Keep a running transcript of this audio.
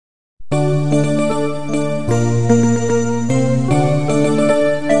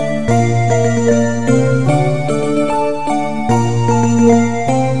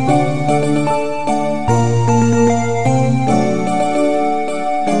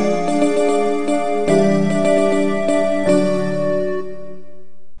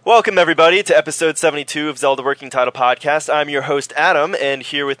Welcome, everybody, to episode 72 of Zelda Working Title Podcast. I'm your host, Adam, and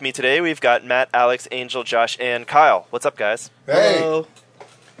here with me today we've got Matt, Alex, Angel, Josh, and Kyle. What's up, guys? Hey! Hello.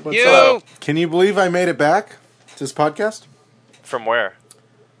 What's up? Can you believe I made it back to this podcast? From where?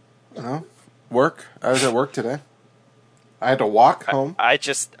 I don't know. Work. I was at work today. I had to walk home. I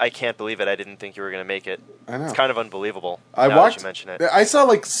can't believe it. I didn't think you were going to make it. I know. It's kind of unbelievable I now walked. that you mention it. I saw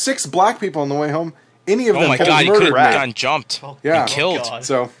like 6 black people on the way home. Any of Oh them my could god, have you could murdered have me. gotten jumped. Yeah. And killed. God.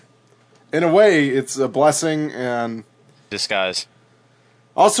 So, in a way, it's a blessing and Disguise.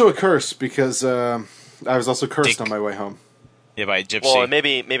 also a curse because I was also cursed Dick. on my way home. Yeah, by a gypsy. Well,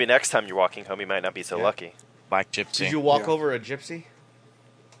 maybe next time you're walking home, you might not be so lucky. Black gypsy. Did you walk Yeah. over a gypsy?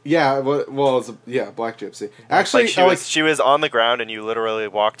 Yeah, well, it's black gypsy. Actually, Like she was on the ground and you literally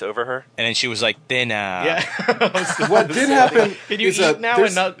walked over her? And then she was like, then, Yeah. what did happen Can you is eat that now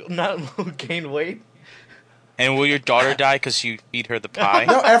there's- and not gain weight? and will your daughter die because you eat her the pie?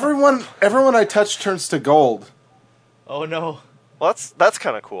 No, everyone I touch turns to gold. Oh no! Well, that's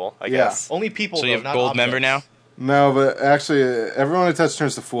kind of cool, I Yeah. guess. Only people. So though, you have not gold objects. member now? No, but actually, everyone I touch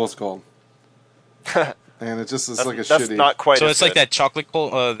turns to fool's gold. And it just is like a That's shitty. not quite So as it's like good. that chocolate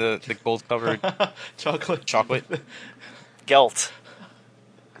gold, the gold covered Chocolate. chocolate. Gelt.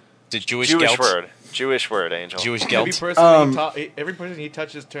 The Jewish Jewish gelt. word. Jewish word, Angel. Jewish Every gelt. person, every person he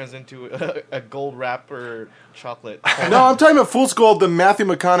touches turns into a gold wrapper chocolate. No, I'm talking about Fool's Gold, the Matthew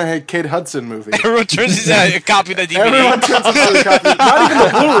McConaughey, Kate Hudson movie. Everyone turns into a copy of the DVD. Everyone turns into a copy. Not even the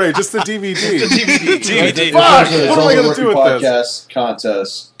Blu-ray, just the DVD. DVD. Fuck! If What am I going to do with podcast this?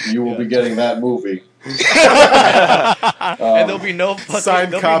 contest, you will be getting that movie. And there'll be no fucking,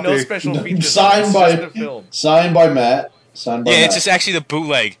 Signed there'll be no copy. special features. Signed It's by- just a film. Signed by Matt. Signed by Yeah, Matt. it's just actually the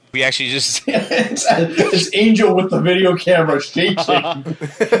bootleg. We actually just... it's Angel with the video camera shaking. It's Write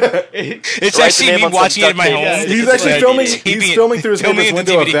the actually name me on some watching it in my duct tape. home. Yeah, He's It's actually like filming. DVD. He's filming through his Filming neighbor's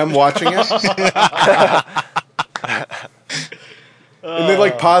the window of DVD. them watching it, and they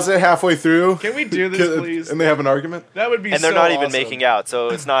like pause it halfway through. Can we do this, please? And they have an argument. That would be. And they're so not even awesome. making out, so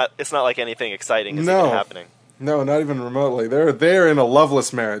it's not like anything exciting is No. even happening. No, not even remotely. They're in a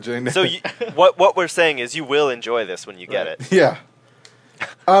loveless marriage. So what we're saying is you will enjoy this when you get it. yeah.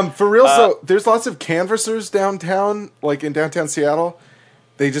 For real, so there's lots of canvassers downtown, like in downtown Seattle.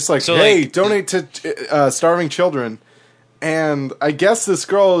 They just like, So, hey, like- donate to starving children. And I guess this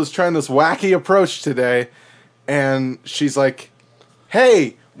girl is trying this wacky approach today, and she's like,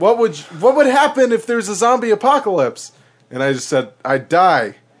 hey, what would happen if there's a zombie apocalypse? And I just said, I'd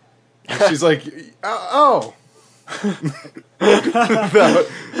die. And she's like, oh.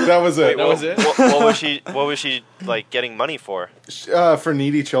 that was it. That was it? What was she like getting money for? For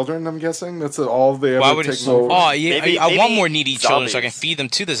needy children, I'm guessing. That's all they ever Why would take. so- money for. Oh, yeah, Maybe- I want maybe more needy children so I can zombies. feed them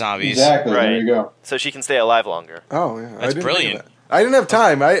to the zombies. Exactly. Right. There you go. So she can stay alive longer. Oh, yeah. I That's didn't think brilliant. of that. I didn't have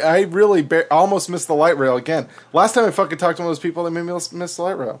time. I really almost missed the light rail again. Last time I fucking talked to one of those people that made me miss the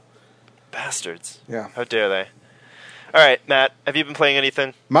light rail. Bastards. Yeah. How dare they? All right, Matt, have you been playing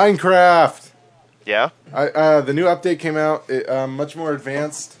anything? Minecraft. Yeah? The new update came out. Much more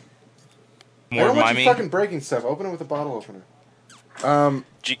advanced. I More don't want you miming. fucking breaking stuff. Open it with a bottle opener.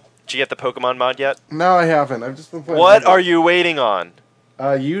 Did you get the Pokemon mod yet? No, I haven't. I've just been playing. What are you waiting on?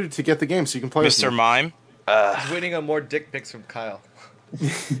 You to get the game so you can play with Mr. me. Mime. He's waiting on more dick pics from Kyle.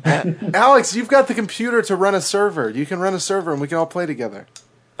 Alex, you've got the computer to run a server. You can run a server and we can all play together.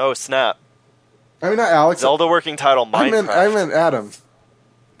 Oh, snap. I mean, not Alex. Zelda working title Minecraft. I meant Adam.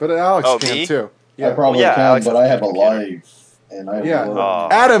 But Alex Oh, can me? too. I probably Well, yeah, can, Alex but has I a have a computer. life, and I have Yeah. a Aw.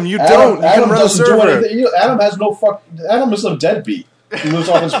 Adam, you Adam, don't. You Adam can run a doesn't do server. anything. Adam has no fuck. Adam is a deadbeat. He lives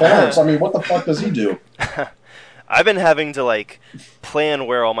off his parents. I mean, what the fuck does he do? I've been having to, like, plan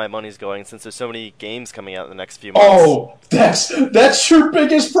where all my money's going since there's so many games coming out in the next few months. Oh, that's your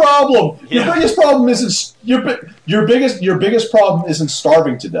biggest problem. Yeah. Your biggest problem isn't your biggest problem isn't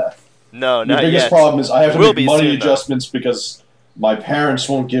starving to death. No, Your not biggest yet. problem is I have to Will make be money soon, though. adjustments because my parents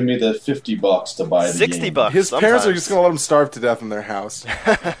won't give me the $50 to buy the 60 game. bucks. His parents are sometimes. just going to let him starve to death in their house.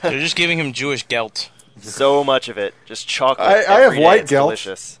 They're just giving him Jewish gelt. So much of it. Just chocolate. I have every day. white It's gelt.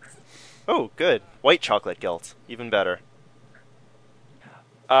 delicious. Oh, good. White chocolate gelt. Even better.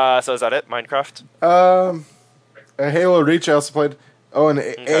 So is that it? Minecraft? A Halo Reach I also played. Oh, and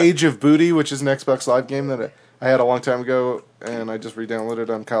Age of Booty, which is an Xbox Live game that I had a long time ago, and I just re-downloaded it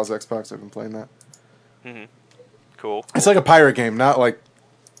on Kyle's Xbox. I've been playing that. Cool. It's like a pirate game, not like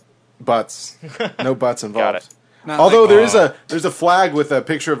butts. No butts involved. Got it. Not Although like- there's a flag with a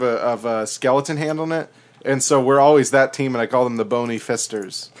picture of a skeleton hand on it, and so we're always that team, and I call them the Bony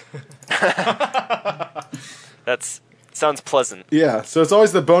Fisters. That's sounds pleasant. Yeah, so it's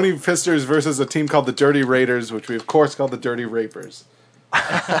always the Bony Fisters versus a team called the Dirty Raiders, which we of course call the Dirty Rapers.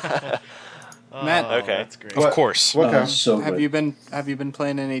 Matt, Okay. That's great. Of course. What kind? so have good. you been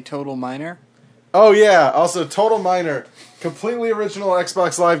playing any Total Minor? Oh yeah, also Total Minor, completely original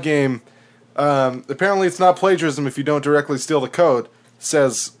Xbox Live game. Apparently, it's not plagiarism if you don't directly steal the code.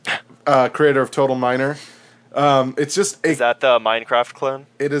 Says creator of Total Minor. It's just Is that the Minecraft clone?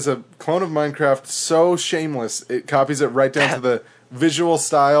 it is a clone of Minecraft so shameless. It copies it right down to the visual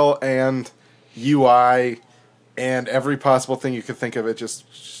style and UI and every possible thing you could think of. It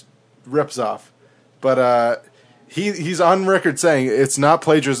just rips off. But he's on record saying it's not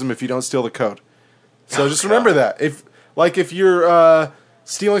plagiarism if you don't steal the code. So just remember that. If you're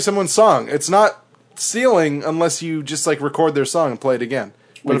stealing someone's song, it's not stealing unless you just like record their song and play it again.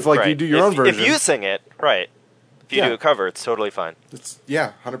 But if right. you do your own version, If you sing it, right. If you Yeah. do a cover, it's totally fine. it's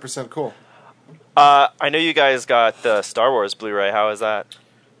 100% cool. I know you guys got the Star Wars Blu-ray. How is that?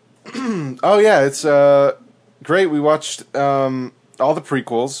 Oh yeah, it's great. We watched all the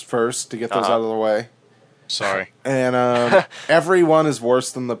prequels first to get those Uh-huh. out of the way, Sorry. and every one is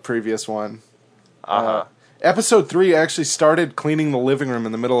worse than the previous one. Uh-huh. Episode 3 actually started cleaning the living room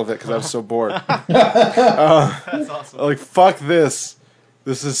in the middle of it because I was so bored. That's awesome. Like, fuck this.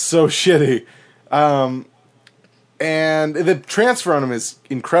 This is so shitty. And the transfer on them is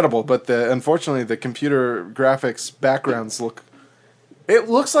incredible, but unfortunately the computer graphics backgrounds it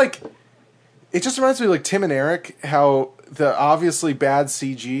looks like, it just reminds me of like Tim and Eric, how the obviously bad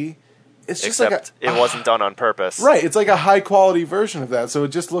CG, it's just Except like it wasn't done on purpose. right, it's like a high quality version of that, so it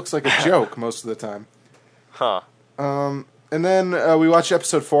just looks like a joke most of the time. Huh. And then we watched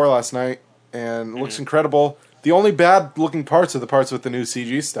episode 4 last night, and it looks incredible. The only bad looking parts are the parts with the new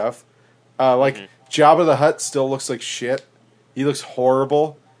CG stuff. Jabba the Hutt still looks like shit. He looks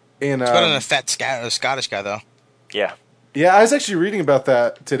horrible. And, It's better than a fat Scottish guy, though. Yeah. yeah, I was actually reading about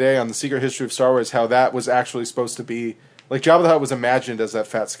that today on The Secret History of Star Wars, how that was actually supposed to be... Like, Jabba the Hutt was imagined as that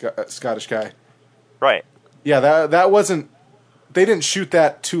fat Scottish guy. Right. Yeah, that wasn't... They didn't shoot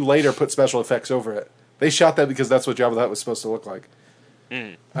that too late or put special effects over it. They shot that because that's what Jabba the Hutt was supposed to look like.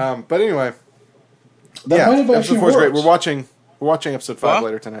 But anyway... That might have episode actually 4 is great. worked. We're watching episode 5 Huh?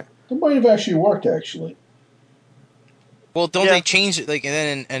 later tonight. That might have actually worked, actually. Well, don't Yeah. they change it? Like, and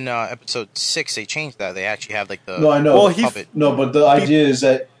then in episode 6, they changed that. They actually have like the No, I know. Well, he- puppet. No, but the idea is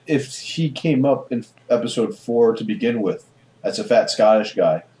that if he came up in episode 4 to begin with as a fat Scottish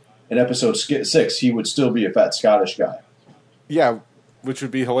guy, in episode 6 he would still be a fat Scottish guy. Yeah, which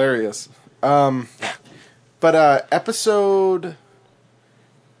would be hilarious. Episode...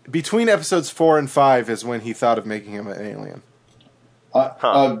 Between episodes 4 and 5 is when he thought of making him an alien.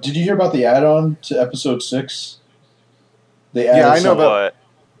 Did you hear about the add-on to episode 6? They Yeah, added I know some- about-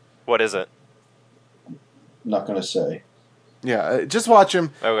 What is it? Not going to say. Yeah, just watch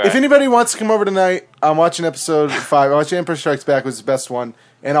him. Okay. If anybody wants to come over tonight, I'm watching episode 5. I watched Empire Strikes Back, was the best one,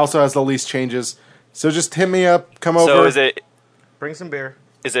 and also has the least changes. So just hit me up, come over. So is it Bring some beer.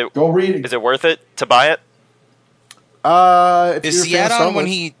 Go read. is it worth it to buy it? If Is you're a the fan of Star add-on when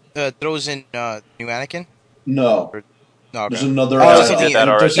Wars- he throws in new Anakin? No. No, okay. There's another Oh, They add-on. did that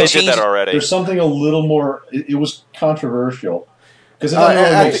already. There's They something- did that already. There's something a little more... It was controversial. Because it at doesn't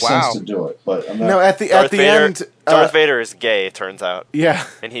really make the- sense Wow. to do it. But I'm not... No, at the Darth Vader, end... Darth Vader is gay, it turns out. Yeah.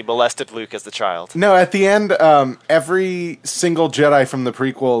 And he molested Luke as the child. No, at the end, every single Jedi from the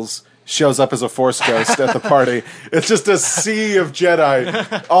prequels shows up as a Force ghost at the party. It's just a sea of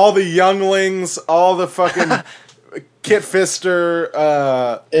Jedi. All the younglings, all the fucking Kit Fister,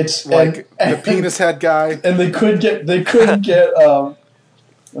 It's like and- the penis head guy. and they couldn't get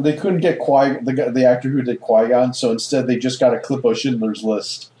Qui the actor who did Qui-Gon, so instead they just got a clip of Schindler's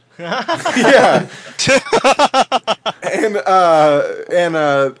List. Yeah.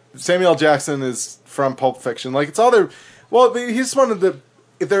 and Samuel L. Jackson is from Pulp Fiction. Like, it's all their... Well, he's one of the...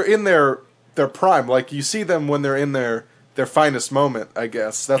 They're in their prime. Like, you see them when they're in their finest moment, I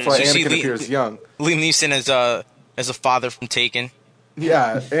guess. That's why So you see Anakin appears young. Liam Neeson as a father from Taken.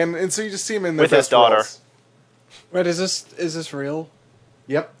 Yeah, and so you just see him in their With his best daughter. roles. Wait, is this real?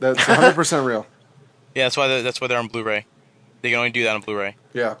 Yep, that's 100% real. Yeah, that's why they're on Blu-ray. They can only do that on Blu-ray.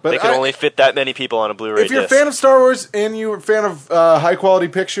 Yeah, but They can only fit that many people on a Blu-ray if you're a disc. fan of Star Wars and you're a fan of high quality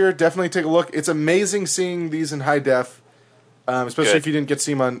picture, definitely take a look. It's amazing seeing these in high def, especially Good. if you didn't get to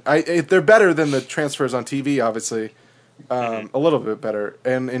see them on. They're better than the transfers on TV, obviously, a little bit better,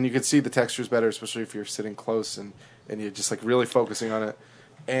 and you can see the textures better, especially if you're sitting close and you're just like really focusing on it.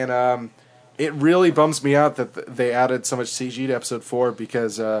 And it really bums me out that they added so much CG to Episode 4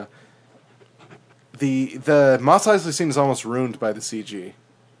 because the Mos Eisley scene is almost ruined by the CG.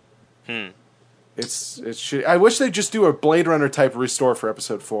 It's shitty. I wish they'd just do a Blade Runner type restore for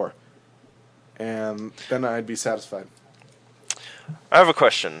Episode 4, and then I'd be satisfied. I have a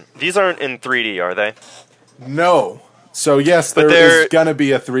question. These aren't in 3D, are they? No. So yes, But there they're- is gonna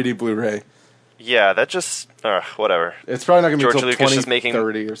be a 3D Blu-ray. Yeah, that just whatever. It's probably not gonna be George until Lucas just making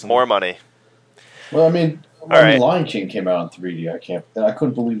 2030 or something. more money. Well, I mean, right. Lion King came out in 3D. I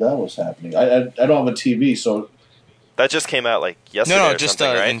couldn't believe that was happening. I don't have a TV, so That just came out like yesterday No, or just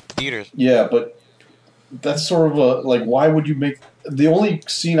something, right? in theaters. yeah, but that's sort of a like. Why would you make the only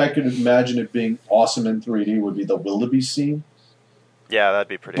scene I could imagine it being awesome in 3D would be the wildebeest scene. Yeah, that'd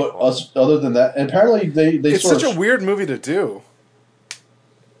be pretty But cool. other than that, and apparently they It's sort such of a weird movie to do.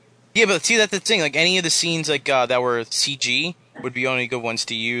 Yeah, but see, that's the thing. Like, any of the scenes like that were CG would be only good ones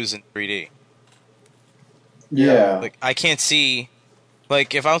to use in 3D. yeah. Like, I can't see.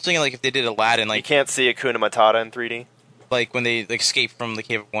 Like, if I was thinking, like, if they did Aladdin, You like, can't see Hakuna Matata in 3D. like when they like, escape from the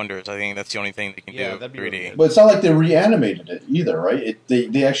Cave of Wonders, I think that's the only thing they can Yeah, do in that'd be 3D. really good. But it's not like they reanimated it either, right?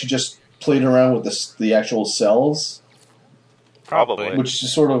 They actually just played around with the actual cells, Probably. which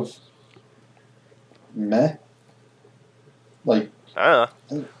is sort of meh. Like, I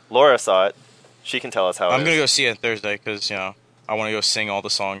don't know. Laura saw it. She can tell us how I'm it gonna is. go see it Thursday because I want to go sing all the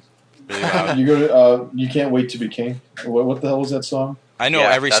songs really loud. you go to you can't wait to be king. What the hell was that song? I know Yeah,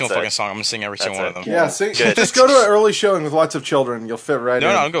 every that's single it. fucking song. I'm gonna sing every That's single one it. of them. Yeah, Yeah. see, Good. just go to an early showing with lots of children. You'll fit right No,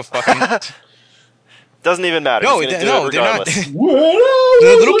 in. no, I'm gonna go fucking. Doesn't even matter. No, He's gonna they- do no, it they're not. regardless.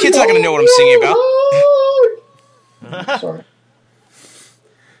 The little kid's not gonna know what I'm singing about. Sorry.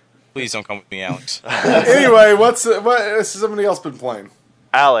 Please don't come with me, Alex. Anyway, what has somebody else been playing?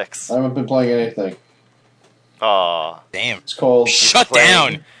 Alex. I haven't been playing anything. Aw. Damn. It's called. Shut playing-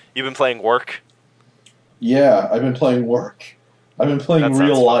 down. You've been playing Work? Yeah, I've been playing work. I've been playing That sounds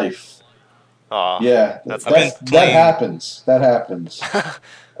real fun. life. Aw. Yeah, That's I've been that playing- happens. That happens.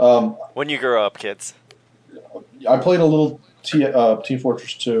 When you grow up, kids. I played a little Team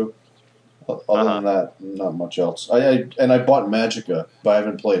Fortress 2. Other Uh-huh. than that, not much else. I bought Magicka, but I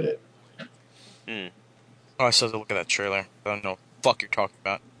haven't played it. Oh, I still have to look at that trailer. I don't know what the fuck you're talking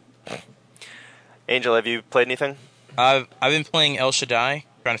about. Angel, have you played anything? I've been playing El Shaddai,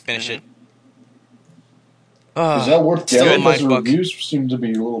 trying to finish it. Is that worth still getting? in my Because the book. reviews seem to be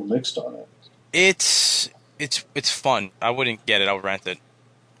a little mixed on it. It's fun. I wouldn't get it. I'll rent it,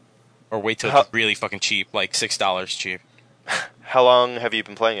 or wait till How- it's really fucking cheap, like $6 cheap. How long have you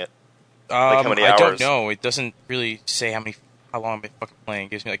been playing it? Like, how many I don't hours? know. It doesn't really say how long I've been fucking playing.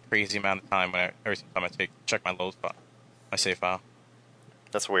 It gives me like crazy amount of time every time I check my load file, my save file.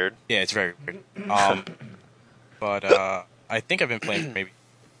 That's weird. Yeah, it's very weird. But I think I've been playing for maybe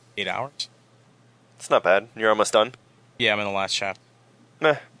 8 hours. It's not bad. You're almost done. Yeah, I'm in the last chapter.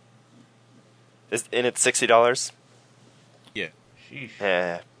 Meh. And it's $60? Yeah, Sheesh.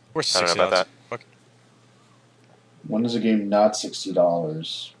 Yeah. of course. I don't know about that. Fuck. When is a game not $60?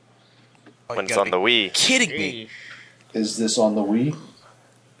 Oh, When you it's gotta on the be Wii. kidding me. Sheesh. Is this on the Wii?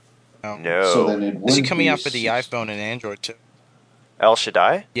 No. So then it Is would it coming be out for the 60. iPhone and Android too? El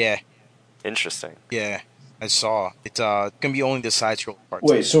Shaddai? Yeah, Interesting. yeah. I saw. It's gonna be only the side scroll parts.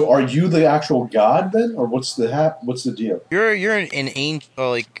 Wait, so are you the actual god then, or what's the deal? You're an angel,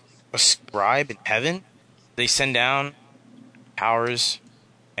 like a scribe in heaven. They send down powers,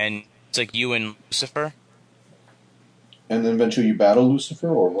 and it's like you and Lucifer. And then eventually you battle Lucifer,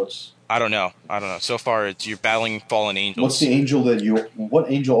 or what's I don't know. So far, you're battling fallen angels. what's the angel that you? What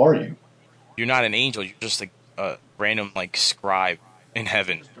angel are you? You're not an angel. You're just like a random like scribe in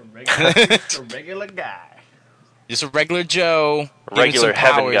heaven. Just a regular guy. Just a regular Joe. given Regular some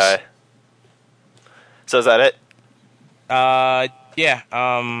heaven powers. guy. So is that it? Yeah.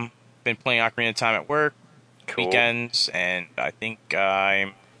 Been playing Ocarina of Time at work Cool. weekends, and I think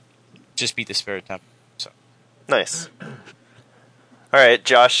I'm just beat the Spirit Temple. So Nice. All right,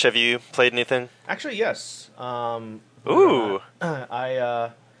 Josh, have you played anything? Actually, yes. Ooh.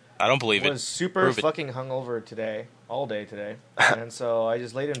 I I don't believe was it. super Prove it. fucking hungover today, all day today, and so I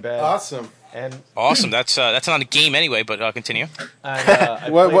just laid in bed Awesome. and Awesome. That's not a game anyway, but continue. I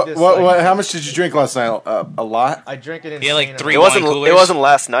What? played What? this, What? like- How much did you drink last night? A lot. I drank it in. Yeah, like 3 It wine wasn't. coolers? It wasn't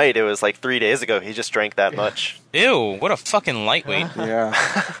last night. It was like 3 days ago. He just drank that much. Ew, what a fucking lightweight.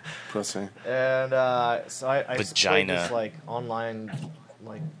 Yeah. Pussy. And so I just played Vagina. this like online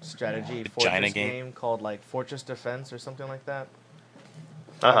like strategy Vagina fortress game? game called like Fortress Defense or something like that.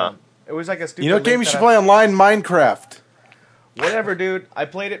 Uh huh. It was like a stupid. You know what game you link should that play online? Minecraft. Whatever, dude. I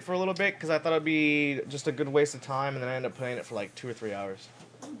played it for a little bit because I thought it'd be just a good waste of time, and then I ended up playing it for like 2 or 3 hours.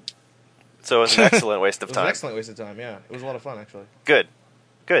 So it was an excellent waste It of was an time. excellent waste of time. Yeah, it was a lot of fun actually. Good.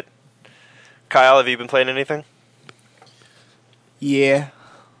 Good. Kyle, have you been playing anything? Yeah.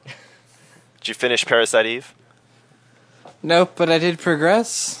 Did you finish Parasite Eve? Nope, but I did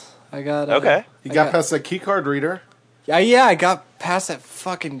progress. I got. Okay. You I got got- past that keycard reader. Yeah, I got past that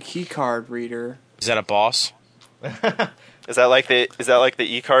fucking key card reader. Is that a boss? Is that like the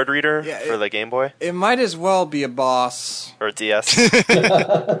e-card reader Yeah, for the Game Boy It might as well be a boss. or DS?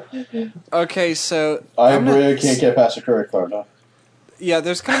 Okay, so I I'm not- really can't get past the credit card, huh? Yeah,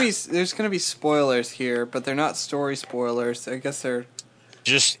 there's gonna be spoilers here, but they're not story spoilers. I guess they're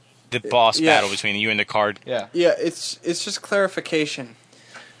Just the boss Yeah. battle between you and the card. Yeah. yeah. It's just clarification.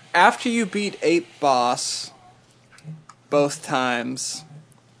 After you beat Ape Boss both times,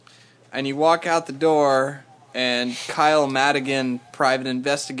 and you walk out the door, and Kyle Madigan, private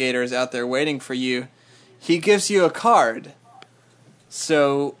investigator, is out there waiting for you. He gives you a card.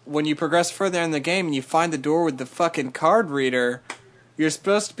 So when you progress further in the game and you find the door with the fucking card reader, you're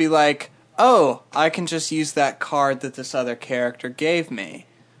supposed to be like, oh, I can just use that card that this other character gave me.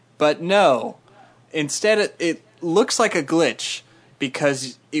 But no. Instead, it looks like a glitch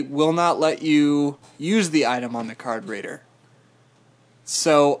because it will not let you use the item on the card reader.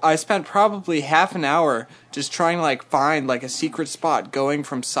 So I spent probably half an hour just trying to like find like a secret spot, going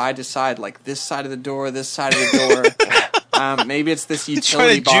from side to side, like this side of the door, this side of the door. Maybe it's this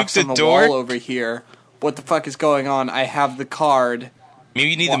utility juke box the on the door? wall over here. What the fuck is going on? I have the card. Maybe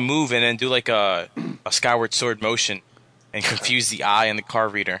you need to move and then do like a Skyward Sword motion and confuse the eye and the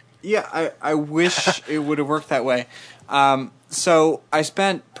card reader. Yeah, I wish it would have worked that way. So I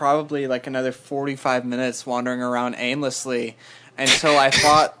spent probably like another 45 minutes wandering around aimlessly until I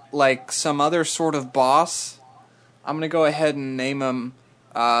fought like some other sort of boss. I'm going to go ahead and name him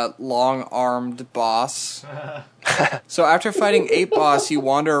Long-Armed Boss. So after fighting Ape Boss, you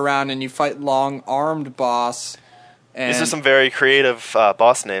wander around and you fight Long-Armed Boss. And These are some very creative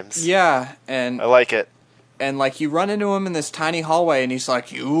boss names. yeah, and I like it. and like you run into him in this tiny hallway and he's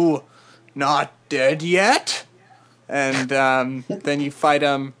like, you not dead yet? And then you fight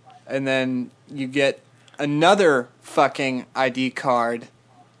him and then you get another fucking ID card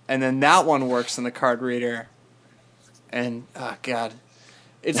and then that one works in the card reader and oh god,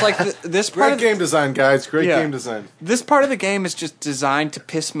 it's like this part Great of game design, guys. Great Yeah. game design. this part of the game is just designed to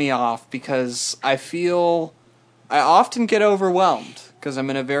piss me off because I feel I often get overwhelmed because I'm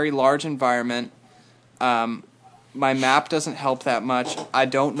in a very large environment. My map doesn't help that much. I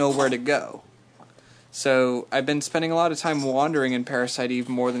don't know where to go. So I've been spending a lot of time wandering in Parasite Eve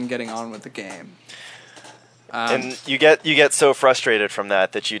more than getting on with the game. And you get so frustrated from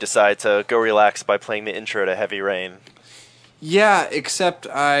that you decide to go relax by playing the intro to Heavy Rain. Yeah, except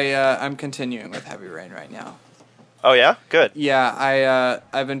I'm continuing with Heavy Rain right now. Oh yeah, good. Yeah,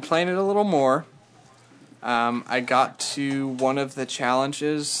 I've been playing it a little more. I got to one of the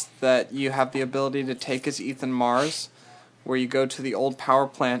challenges that you have the ability to take as Ethan Mars, where you go to the old power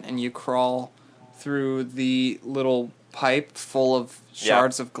plant and you crawl through the little pipe full of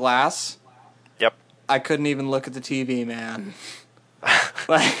shards of glass. Yep. I couldn't even look at the TV, man.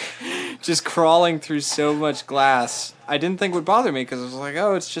 Like, just crawling through so much glass. I didn't think would bother me because I was like,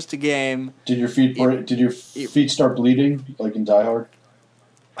 oh, it's just a game. Did your feet break? Did your feet start bleeding like in Die Hard?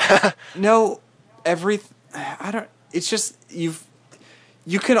 No, I don't. It's just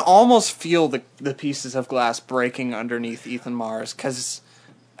you can almost feel the pieces of glass breaking underneath Ethan Mars because,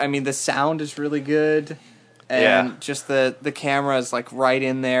 I mean, the sound is really good, and Yeah. just the camera is like right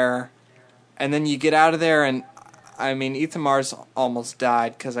in there, and then you get out of there and, I mean, Ethan Mars almost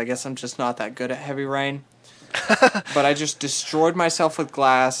died because I guess I'm just not that good at Heavy Rain, but I just destroyed myself with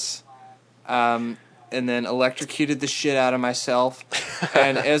glass. And then electrocuted the shit out of myself.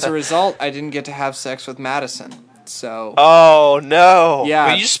 And as a result, I didn't get to have sex with Madison. So, Oh no. yeah,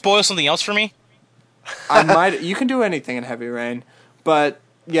 Wait, you just spoil something else for me? I might. You can do anything in Heavy Rain. But,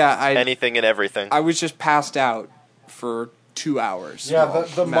 yeah, Anything and everything. I was just passed out for 2 hours. Yeah, while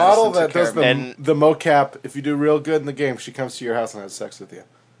the Madison model took that care does of me. And- the mocap, if you do real good in the game, she comes to your house and has sex with you.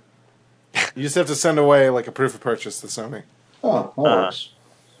 You just have to send away like a proof of purchase to Sony. Oh, that works.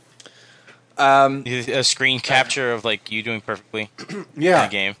 A screen capture of like you doing perfectly in Yeah,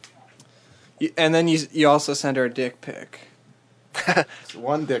 the game. And then you also send her a dick pic. it's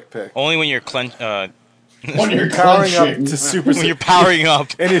one dick pic. Only when you're When you're Powering up clenching. to super, when you're powering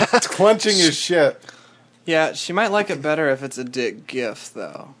up. and it's clenching his shit. Yeah, she might like it better if it's a dick gif,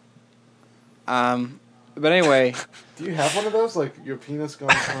 though. But anyway, Do you have one of those? Like your penis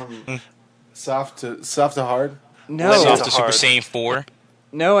going from soft to hard? no, Soft Soft to to Super hard. Saiyan 4.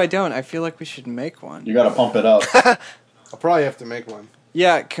 no, I don't. I feel like we should make one. You gotta pump it up. I'll probably have to make one.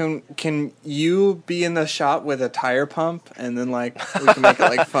 Yeah, can you be in the shot with a tire pump and then like we can make it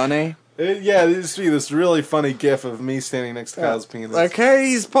like funny? Yeah, it used to be this really funny gif of me standing next to Kyle's penis. Like, hey,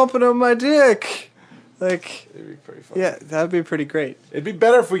 he's pumping on my dick. Like, It'd be pretty funny. yeah, that'd be pretty great. It'd be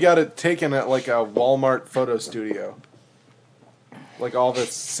better if we got it taken at like a Walmart photo studio. like all the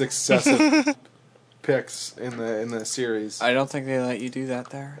successive picks in the series. I don't think they let you do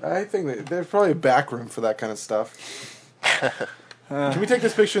that there. I think there's probably a back room for that kind of stuff. Can we take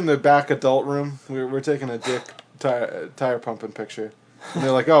this picture in the back adult room? We're taking a dick tire pumping picture. And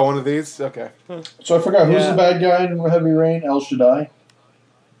they're like, oh, one of these? Okay. So I forgot, who's Yeah. the bad guy in Heavy Rain? El Shaddai?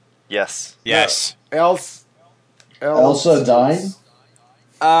 Yes. Yes. Elsa Dine?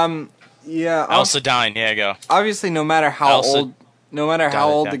 Yeah. Elsa Dine. Yeah, go. Obviously, no matter how Elsa old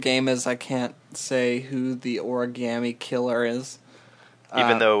Dine. the game is, I can't say who the origami killer is.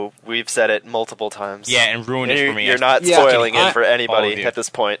 Even though we've said it multiple times. Yeah, and ruined it for me. You're not Yeah. spoiling I- it for all of anybody you. at this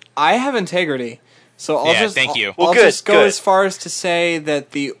point. I have integrity, so I'll Yeah, just thank you. Well, I'll good, just go good. as far as to say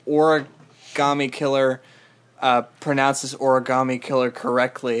that the origami killer pronounces origami killer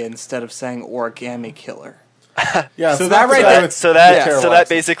correctly instead of saying origami killer. Yeah, So it's that not the right guy there- with So that terrible so that accent.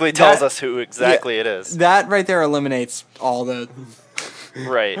 basically tells That- us who exactly it is. That right there eliminates all the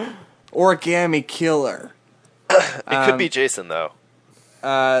Right. origami killer. It could be Jason though.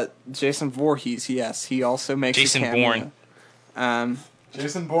 Jason Voorhees, yes, he also makes Jason a cameo. Bourne.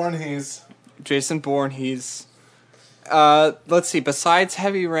 Jason Bourne, he's... Jason Bourne, he's... let's see, besides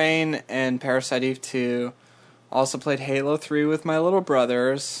Heavy Rain and Parasite Eve 2, also played Halo 3 with my little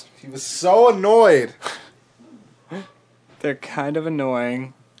brothers. He was so annoyed. They're kind of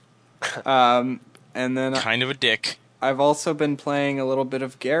annoying. And then Kind of a dick. I've also been playing a little bit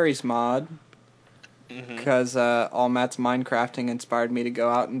of Gary's Mod, Mm-hmm. because all Matt's Minecrafting inspired me to go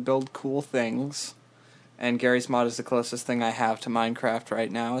out and build cool things. And Gary's Mod is the closest thing I have to Minecraft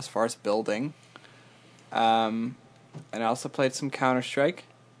right now as far as building. And I also played some Counter-Strike.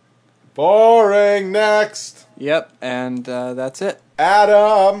 Boring. Next. Yep, and that's it.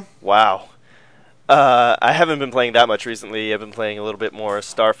 Adam. Wow. I haven't been playing that much recently. I've been playing a little bit more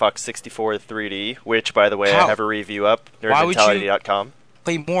Star Fox 64 3D, which, by the way, How? I have a review up, Why would you- nerdmentality.com.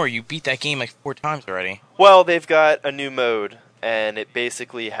 Play more. You beat that game like 4 times already. Well, they've got a new mode, and it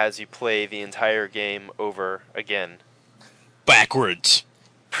basically has you play the entire game over again. Backwards.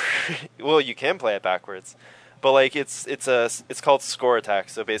 Well, you can play it backwards, but like it's called score attack.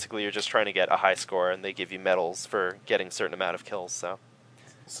 So basically, you're just trying to get a high score, and they give you medals for getting a certain amount of kills. So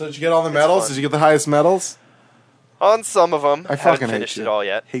So did you get all the medals? fun. Did you get the highest medals? on some of them, I haven't fucking finished hate it you. all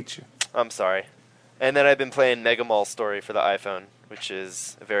yet. Hate you. I'm sorry. And then I've been playing Mega Mall Story for the iPhone, which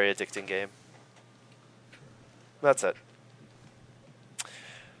is a very addicting game. That's it.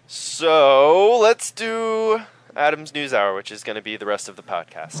 So let's do Adam's News Hour, which is going to be the rest of the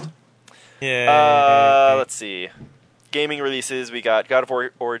podcast. Yeah. Let's see. Gaming releases, we got God of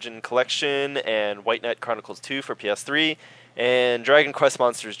War Origin Collection and White Knight Chronicles 2 for PS3, and Dragon Quest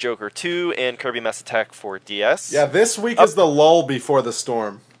Monsters Joker 2 and Kirby Mass Attack for DS. Yeah, this week is the lull before the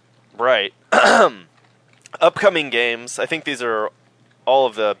storm. Right. Upcoming games, I think these are all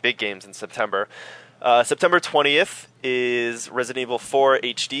of the big games in September. September 20th is Resident Evil 4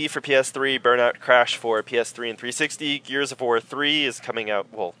 HD for PS3, Burnout Crash for PS3 and 360, Gears of War 3 is coming out,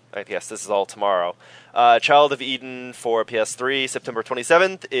 well, I guess this is all tomorrow. Child of Eden for PS3, September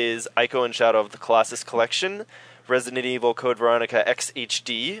 27th is Ico and Shadow of the Colossus Collection, Resident Evil Code Veronica X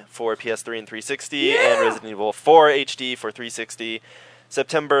HD for PS3 and 360, and Resident Evil 4 HD for 360.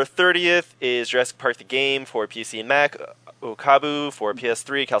 September 30th is Jurassic Park the Game for PC and Mac, Okabu for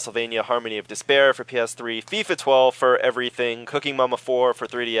PS3, Castlevania Harmony of Despair for PS3, FIFA 12 for everything, Cooking Mama 4 for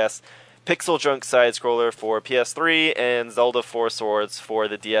 3DS, Pixel Junk Side Scroller for PS3, and Zelda 4 Swords for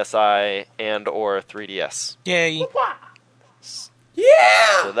the DSi and or 3DS. Yay.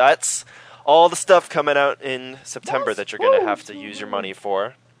 So that's all the stuff coming out in September that you're going to have to use your money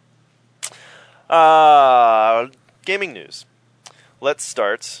for. Gaming news. Let's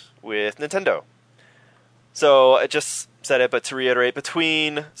start with Nintendo. So I just said it, but to reiterate,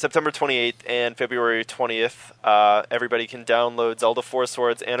 between September 28th and February 20th, everybody can download Zelda 4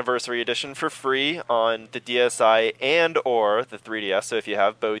 Swords Anniversary Edition for free on the DSi and or the 3DS. So if you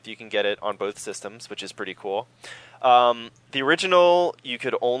have both, you can get it on both systems, which is pretty cool. The original, you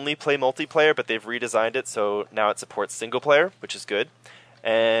could only play multiplayer, but they've redesigned it, so now it supports single player, which is good.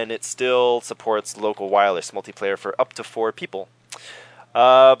 And it still supports local wireless multiplayer for up to 4 people.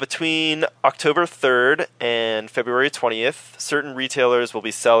 Between October 3rd and February 20th, certain retailers will be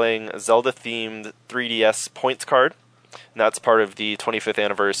selling Zelda-themed 3DS points card. And that's part of the 25th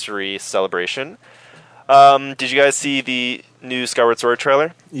anniversary celebration. Did you guys see the new Skyward Sword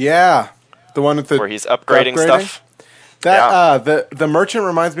trailer? Yeah, the one with the Where he's upgrading stuff? That the merchant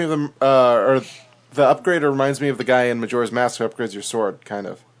reminds me of the or the upgrader reminds me of the guy in Majora's Mask who upgrades your sword, kind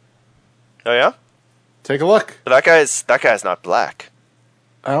of. Oh yeah? Take a look. But that guy's not black.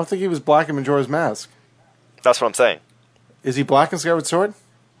 I don't think he was black in Majora's Mask. That's what I'm saying. Is he black in Skyward Sword?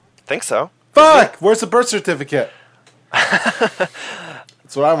 Think so. Fuck! Where's the birth certificate?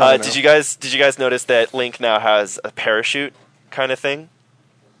 That's what I want to know. Did you guys notice that Link now has a parachute kind of thing?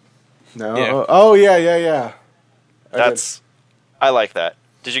 No. Yeah. Oh, yeah. I like that.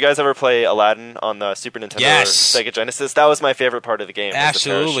 Did you guys ever play Aladdin on the Super Nintendo Yes. or Sega Genesis? That was my favorite part of the game. was the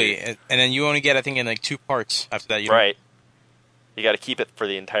Absolutely. parachute. And then you only get, I think, in like 2 parts after that. Right. You got to keep it for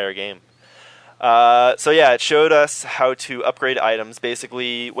the entire game. It showed us how to upgrade items.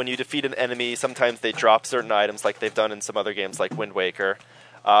 Basically, when you defeat an enemy, sometimes they drop certain items like they've done in some other games like Wind Waker.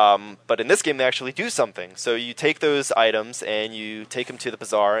 But in this game, they actually do something. So you take those items and you take them to the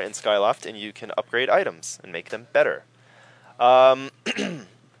bazaar in Skyloft, and you can upgrade items and make them better.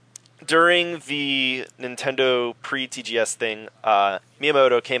 During the Nintendo pre-TGS thing,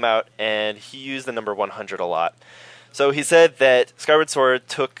 Miyamoto came out and he used the number 100 a lot. So he said that Skyward Sword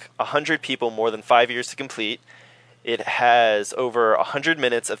took 100 people more than 5 years to complete. It has over 100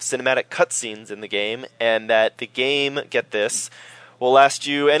 minutes of cinematic cutscenes in the game, and that the game, get this, will last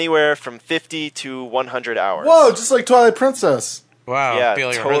you anywhere from 50 to 100 hours. Whoa, just like Twilight Princess. Wow. Yeah, I feel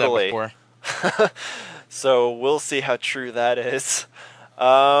like totally. I heard that before. So we'll see how true that is.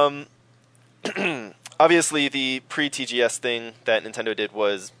 Obviously, the pre-TGS thing that Nintendo did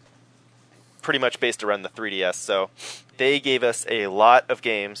was pretty much based around the 3DS, so they gave us a lot of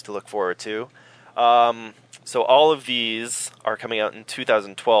games to look forward to. So all of these are coming out in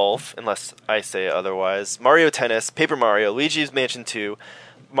 2012, unless I say otherwise. Mario Tennis, Paper Mario, Luigi's Mansion 2,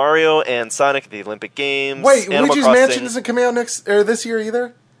 Mario and Sonic at the Olympic Games. Wait, Animal Luigi's Crossing. Mansion isn't coming out this year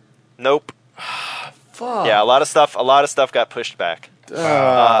either? Nope. Fuck. Yeah, a lot of stuff got pushed back.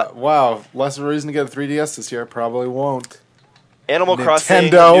 Wow. Less of a reason to get a 3DS this year. Probably won't. Animal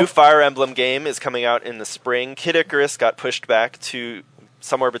Crossing, Nintendo. a new Fire Emblem game, is coming out in the spring. Kid Icarus got pushed back to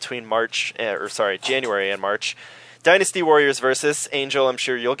somewhere between January and March. Dynasty Warriors Versus, Angel, I'm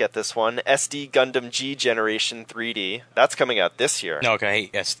sure you'll get this one. SD Gundam G Generation 3D, that's coming out this year. No, okay, I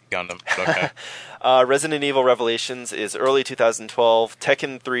hate SD Gundam. But okay. Resident Evil Revelations is early 2012.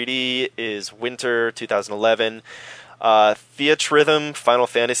 Tekken 3D is winter 2011. Theatrhythm Final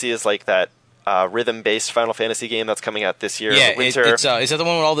Fantasy is like that rhythm-based Final Fantasy game that's coming out this year. Yeah, winter. is that the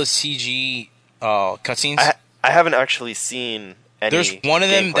one with all the CG cutscenes? I haven't actually seen any. There's one of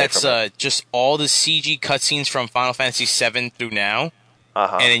them gameplay that's from it. just all the CG cutscenes from Final Fantasy VII through now,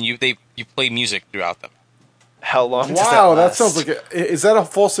 Uh-huh. and then you play music throughout them. How long does Wow, that that last? sounds like is that a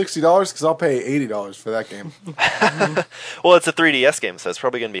full $60? Because I'll pay $80 for that game. Well, it's a 3DS game, so it's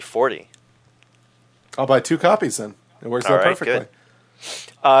probably going to be $40. I'll buy 2 copies then. It works All out right, perfectly.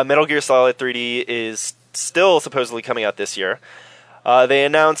 good. Metal Gear Solid 3D is still supposedly coming out this year. They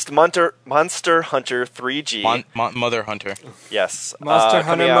announced Monster Hunter 3G. Mother Hunter. Yes. Monster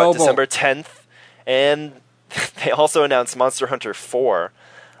coming Hunter out Mobile. December 10th. And they also announced Monster Hunter 4.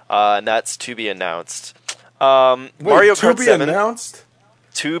 And that's to be announced. Wait, Mario to Kart be 7. announced?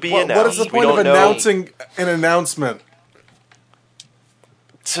 To be What announced. is the We point of don't know. announcing an announcement?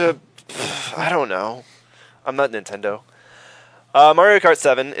 I don't know. I'm not Nintendo. Mario Kart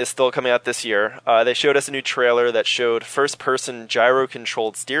 7 is still coming out this year. They showed us a new trailer that showed first-person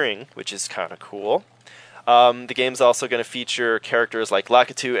gyro-controlled steering, which is kind of cool. The game's also going to feature characters like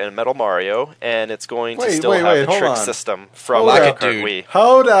Lakitu and Metal Mario, and it's going to still have the hold trick on. system from Hold Mario up. Kart Wii.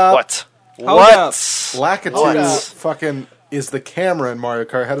 Hold up. What? Hold What? up. Lakitu What? fucking is the camera in Mario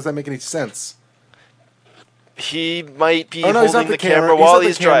Kart. How does that make any sense? He might be Oh no, he's not holding the the camera He's while not the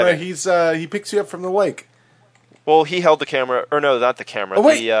he's camera. driving. He picks you up from the lake. Well, he held the camera, or no, not the camera. Oh,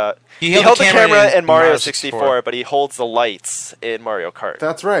 wait. He He held the camera in Mario Mario 64, but he holds the lights in Mario Kart.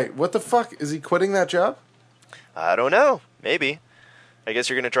 That's right. What the fuck? Is he quitting that job? I don't know. Maybe. I guess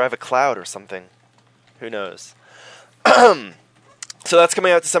you're going to drive a cloud or something. Who knows? So that's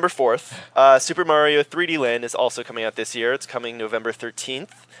coming out December 4th. Super Mario 3D Land is also coming out this year. It's coming November 13th.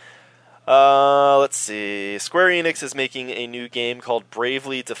 Let's see. Square Enix is making a new game called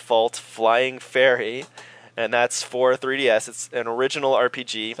Bravely Default Flying Fairy, and that's for 3DS. It's an original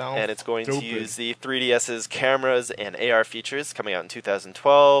RPG, Sounds and it's going to stupid. use the 3DS's cameras and AR features, coming out in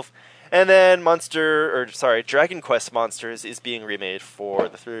 2012. And then Dragon Quest Monsters is being remade for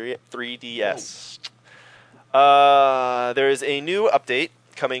the 3DS. There is a new update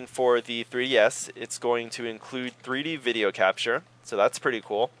coming for the 3DS. It's going to include 3D video capture, so that's pretty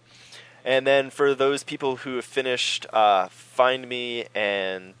cool. And then for those people who have finished Find Me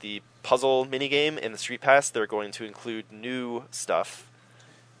and the puzzle minigame in the Street Pass, they're going to include new stuff.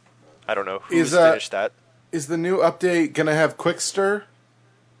 I don't know who's finished that. Is the new update gonna have Quickster?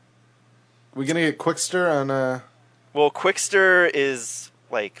 We gonna get Quickster on? Well, Quickster is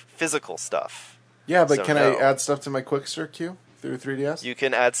like physical stuff. Yeah, but So can no. I add stuff to my Quickster queue through 3DS? You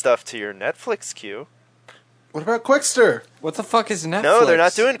can add stuff to your Netflix queue. What about Quickster? What the fuck is Netflix? No, they're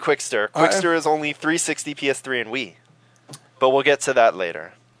not doing Quickster. I- Quickster is only 360, PS3, and Wii. But we'll get to that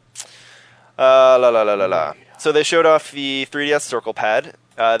later. So they showed off the 3DS Circle Pad.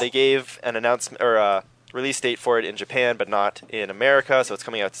 They gave an announcement or a release date for it in Japan, but not in America. So it's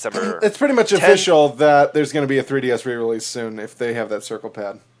coming out December. It's pretty much 10th. official that there's going to be a 3DS re-release soon if they have that Circle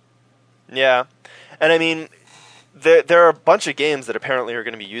Pad. Yeah, and I mean, there are a bunch of games that apparently are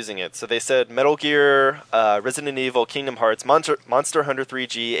going to be using it. So they said Metal Gear, Resident Evil, Kingdom Hearts, Monster Hunter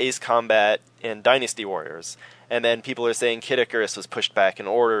 3G, Ace Combat, and Dynasty Warriors. And then people are saying Kid Icarus was pushed back in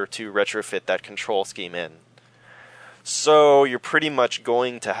order to retrofit that control scheme in. So you're pretty much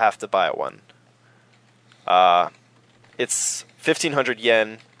going to have to buy one. It's 1,500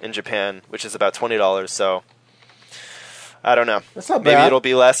 yen in Japan, which is about $20. So I don't know. That's not Maybe bad. it'll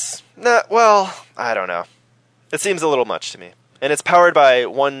be less. Nah, well, I don't know. It seems a little much to me. And it's powered by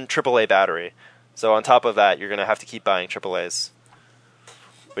one AAA battery. So on top of that, you're going to have to keep buying AAAs,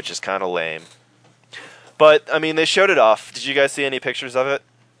 which is kind of lame. But, I mean, they showed it off. Did you guys see any pictures of it?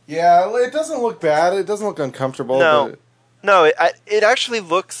 Yeah, it doesn't look bad. It doesn't look uncomfortable. No. But No, it actually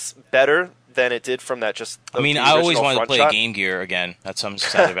looks better than it did from that just I mean, the I always original wanted to front play shot. Game Gear again. That's what I'm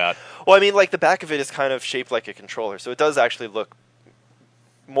excited about. Well, I mean, like, the back of it is kind of shaped like a controller, so it does actually look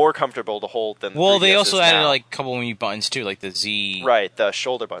more comfortable to hold than the Well, they 3DS also is added now. like a couple new buttons too, like the Z. Right, the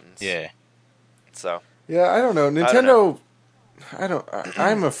shoulder buttons. Yeah. So, yeah, I don't know. don't Nintendo,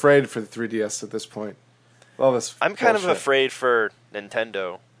 I'm afraid for the 3DS at this point. All this I'm kind of bullshit. afraid for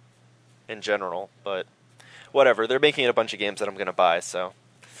Nintendo in general, but whatever. They're making a bunch of games that I'm going to buy, so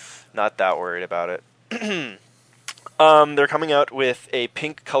not that worried about it. They're coming out with a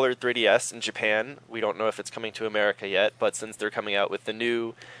pink-colored 3DS in Japan. We don't know if it's coming to America yet, but since they're coming out with the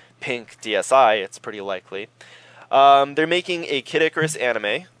new pink DSi, it's pretty likely. They're making a Kid Icarus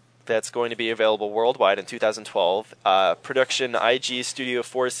anime that's going to be available worldwide in 2012. Production IG, Studio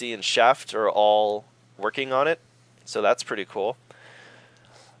 4C, and Shaft are all working on it, so that's pretty cool.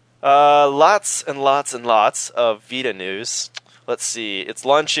 Lots and lots and lots of Vita news. Let's see. It's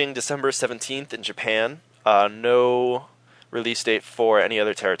launching December 17th in Japan. No release date for any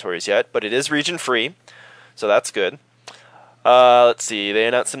other territories yet, but it is region-free, so that's good. Let's see. They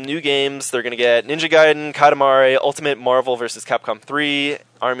announced some new games. They're going to get Ninja Gaiden, Katamari, Ultimate Marvel vs. Capcom 3,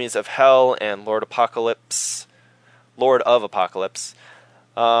 Armies of Hell, and Lord of Apocalypse. Marvel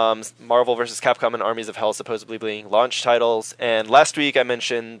vs. Capcom and Armies of Hell supposedly being launch titles. And last week I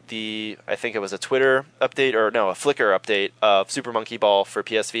mentioned I think it was a Twitter update, or no, a Flickr update of Super Monkey Ball for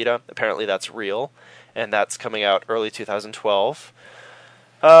PS Vita. Apparently that's real, and that's coming out early 2012.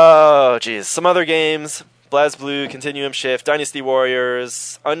 Oh, geez. Some other games. BlazBlue, Continuum Shift, Dynasty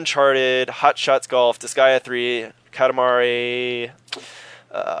Warriors, Uncharted, Hot Shots Golf, Disgaea 3, Katamari,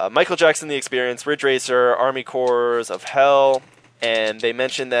 Michael Jackson The Experience, Ridge Racer, Army Corps of Hell, and they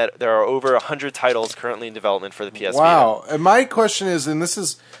mentioned that there are over 100 titles currently in development for the PS Wow. And my question is, and this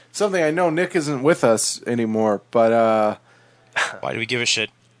is something I know Nick isn't with us anymore, but Why do we give a shit?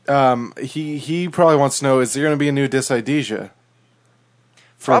 he probably wants to know, is there going to be a new Dissidesia?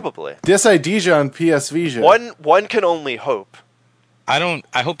 Probably. Dissidesia on PS Vita. One can only hope. I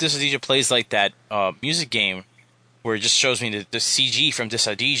hope Dissidesia plays like that music game where it just shows me the CG from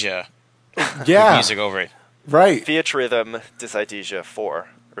Dissidesia with Yeah, music over it. right. Theatrhythm Dissidesia 4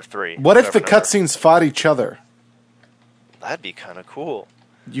 or 3. What if the whatever number. cutscenes fought each other? That'd be kind of cool.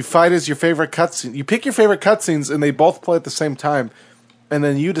 You fight as your favorite cutscene. You pick your favorite cutscenes, and they both play at the same time, and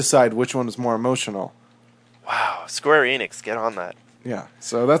then you decide which one is more emotional. Wow, Square Enix, get on that. Yeah,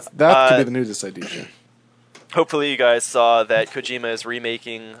 so that could be the new Dissidesia. Hopefully you guys saw that Kojima is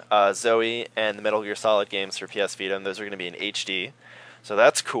remaking Zoe and the Metal Gear Solid games for PS Vita, and those are going to be in HD. So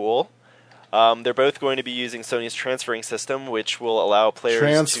that's cool. They're both going to be using Sony's transferring system, which will allow players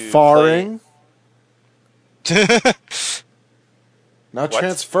Transfarring? Not What?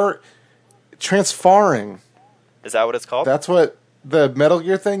 transfarring. Is that what it's called? That's what the Metal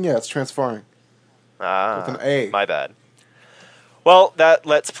Gear thing? Yeah, it's transfarring. with an A. My bad. Well, that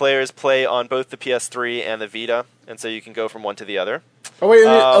lets players play on both the PS3 and the Vita, and so you can go from one to the other. Oh, wait,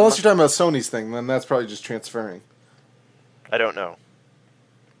 unless you're talking about Sony's thing, then that's probably just transferring. I don't know.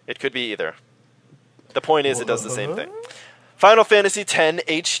 It could be either. The point is, it does the same thing. Final Fantasy X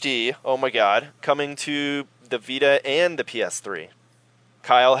HD, oh my god, coming to the Vita and the PS3.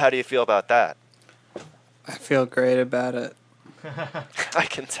 Kyle, how do you feel about that? I feel great about it. I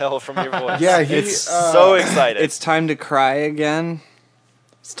can tell from your voice. Yeah, it's so excited. It's time to cry again.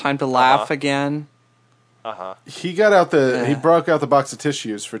 It's time to laugh Uh-huh. again. Uh-huh. He got out he Yeah. broke out the box of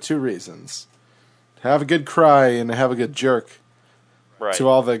tissues for two reasons. Have a good cry and have a good jerk Right. to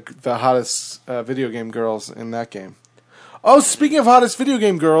all the hottest video game girls in that game. Oh, speaking of hottest video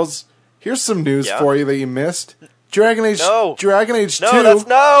game girls, here's some news Yeah? for you that you missed. Dragon Age No. 2. No, that's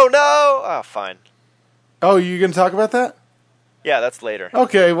no. Oh, fine. Oh, you going to talk about that? Yeah, that's later.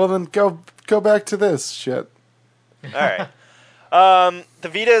 Okay, well then go back to this shit. All right. The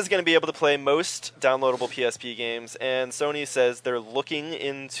Vita is going to be able to play most downloadable PSP games, and Sony says they're looking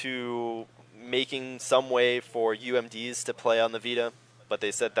into making some way for UMDs to play on the Vita, but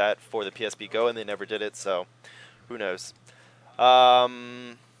they said that for the PSP Go, and they never did it, so who knows.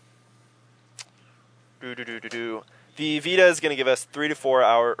 The Vita is going to give us 3 to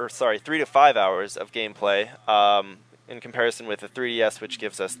 5 hours of gameplay, in comparison with the 3DS, which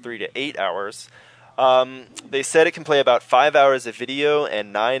gives us 3 to 8 hours. They said it can play about 5 hours of video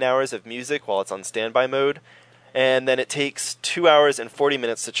and 9 hours of music while it's on standby mode, and then it takes 2 hours and 40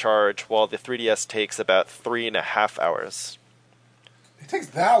 minutes to charge, while the 3DS takes about 3.5 hours. It takes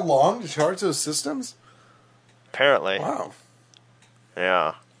that long to charge those systems? Apparently. Wow.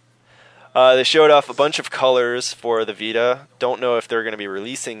 Yeah. They showed off a bunch of colors for the Vita. Don't know if they're going to be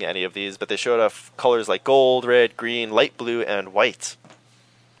releasing any of these, but they showed off colors like gold, red, green, light blue, and white.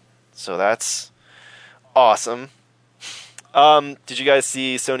 So that's awesome. Did you guys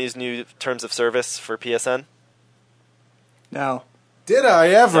see Sony's new terms of service for PSN? No. Did I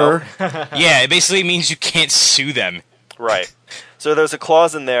ever? Yeah, it basically means you can't sue them. Right. So there's a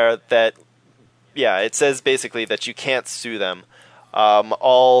clause in there that, yeah, it says basically that you can't sue them.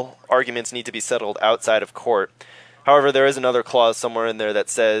 All arguments need to be settled outside of court. However, there is another clause somewhere in there that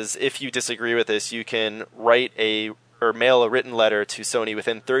says if you disagree with this, you can mail a written letter to Sony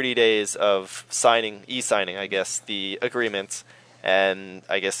within 30 days of e-signing, I guess, the agreement, and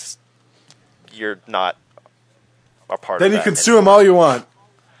I guess you're not a part Then of you that. can sue them all you want.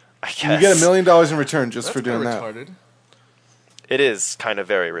 I guess. You get $1 million in return just That's for doing kinda that. retarded. It is kind of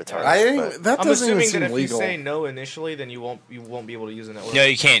very retarded. but- That I'm doesn't even assuming seem that if legal. you say no initially, then you won't be able to use the network. No,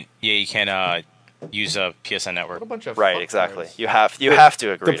 you can't. Yeah, you can't use a PSN network. What a bunch of Right, fucktards. exactly. You have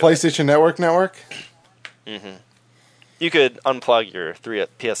to agree. The to it. PlayStation Network? You could unplug your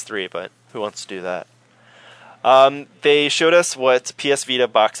PS3, but who wants to do that? They showed us what PS Vita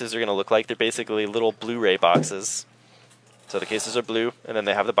boxes are going to look like. They're basically little Blu-ray boxes. So the cases are blue, and then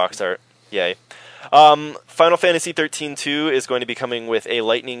they have the box art. Yay. Final Fantasy 13-2 is going to be coming with a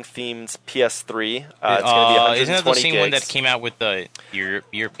Lightning-themed PS3. It's going to be 120 isn't that the same gigs. one that came out with the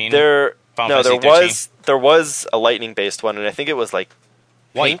European? There Final Fantasy was a Lightning-based one, and I think it was like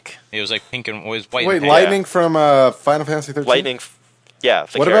white. pink. It was like pink and it was white. Wait, and pink. Lightning from Final Fantasy 13? Lightning, yeah.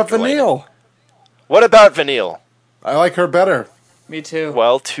 the What about character Lightning. Vanille? What about Vanille? I like her better. Me too.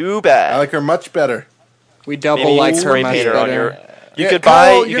 Well, too bad. I like her much better. We double Maybe like spray her much paint her on better. your. You Yeah, could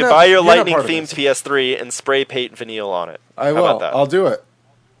Kyle, buy you're not your part of Lightning-themed this. PS3 and spray paint Vanille on it. I How will. about that? I'll do it.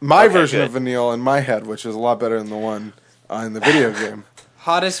 My Okay, version good. of Vanille in my head, which is a lot better than the one in the video game.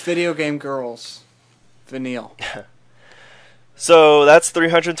 Hottest video game girls. Vanille. So that's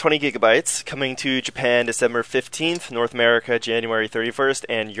 320 gigabytes coming to Japan December 15th, North America January 31st,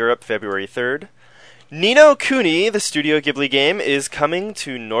 and Europe February 3rd. Ni no Kuni, the Studio Ghibli game, is coming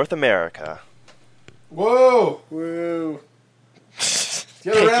to North America. Whoa! Woo.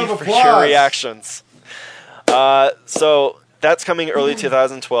 Get a Thank round you of for applause. your reactions. So that's coming early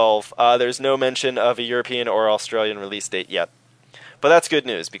 2012. There's no mention of a European or Australian release date yet. But that's good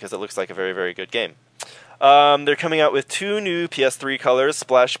news because it looks like a very, very good game. They're coming out with 2 new PS3 colors,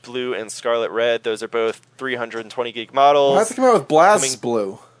 Splash Blue and Scarlet Red. Those are both 320 gig models. We'll have to come out with Blast Coming-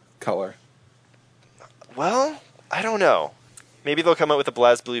 Blue color. Well, I don't know. Maybe they'll come out with a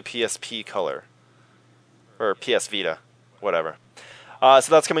BlazBlue PSP color. Or PS Vita. Whatever. So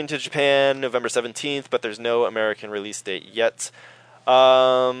that's coming to Japan November 17th, but there's no American release date yet.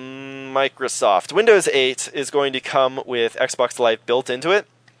 Microsoft. Windows 8 is going to come with Xbox Live built into it.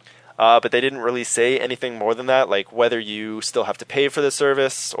 But they didn't really say anything more than that, like whether you still have to pay for the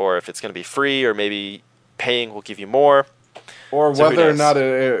service, or if it's going to be free, or maybe paying will give you more. Or So who whether or knows? not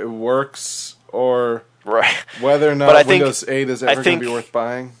it works, or Right. whether or But not I think- Windows 8 is I ever going think- to be worth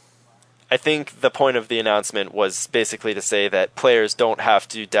buying. I think the point of the announcement was basically to say that players don't have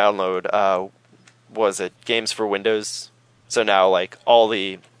to download, games for Windows. So now, like, all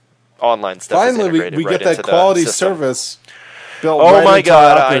the online stuff is Finally, integrated we right get that into the quality system. service built Oh right my into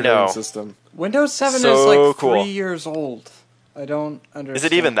God, our I operating know. system. Windows 7 So is like cool. 3 years old. I don't understand. Is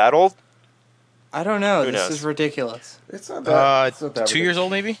it even that old? I don't know. Who This knows? is ridiculous. It's not that. It's not that 2 years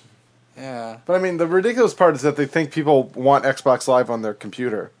old, maybe. Yeah. But I mean, the ridiculous part is that they think people want Xbox Live on their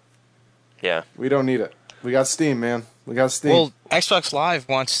computer. Yeah. We don't need it. We got Steam, man. We got Steam. Well, Xbox Live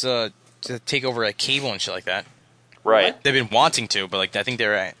wants to take over like cable and shit like that. Right. They've been wanting to, but like I think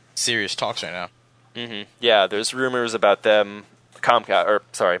they're at serious talks right now. Yeah, there's rumors about them,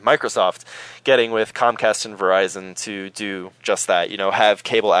 Microsoft, getting with Comcast and Verizon to do just that. Have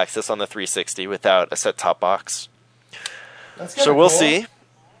cable access on the 360 without a set-top box. So we'll see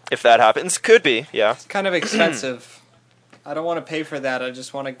if that happens. Could be, yeah. It's kind of expensive. I don't want to pay for that. I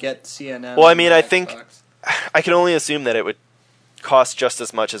just want to get CNN. Well, I mean, on I Xbox. think I can only assume that it would cost just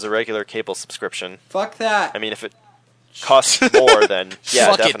as much as a regular cable subscription. Fuck that. I mean, if it costs more, then yeah,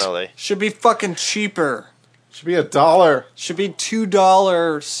 Fuck it. definitely. Should be fucking cheaper. Should be $1, Should be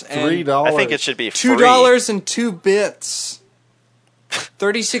 $2 and $3. I think it should be free. $2 and 2 bits.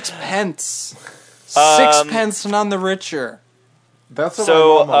 36 pence. 6 pence none the richer. That's what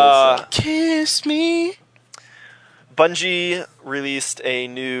So, my mom always said. Kiss me. Bungie released a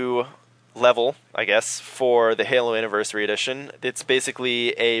new level, I guess, for the Halo Anniversary Edition. It's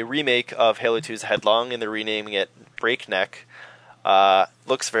basically a remake of Halo 2's Headlong, and they're renaming it Breakneck.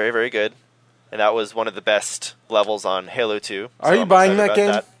 Looks very, very good. And that was one of the best levels on Halo 2. Are you I'm buying excited that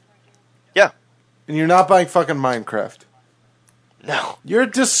about game? Yeah. And you're not buying fucking Minecraft. No. You're a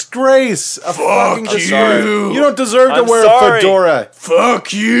disgrace. A fucking disgrace. sorry. You don't deserve to I'm wear sorry. a fedora.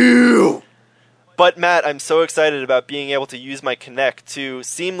 Fuck you! But, Matt, I'm so excited about being able to use my Kinect to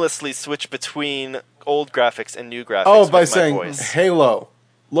seamlessly switch between old graphics and new graphics Oh, with by my saying voice. Halo.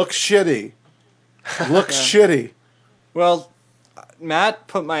 Looks shitty. Looks shitty. Well, Matt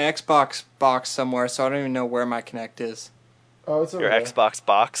put my Xbox box somewhere, so I don't even know where my Kinect is. Oh, it's over Your there. Xbox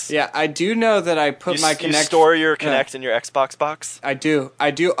box. Yeah, I do know that I put my You Kinect... store your Yeah. Kinect in your Xbox box? I do. I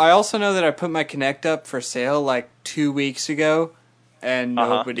also know that I put my Kinect up for sale like 2 weeks ago, and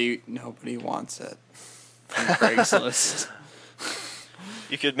nobody wants it. From Craigslist.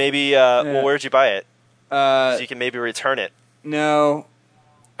 You could maybe, well, where'd you buy it? So you can maybe return it. No,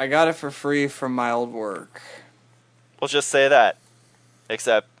 I got it for free from my old work. We'll just say that.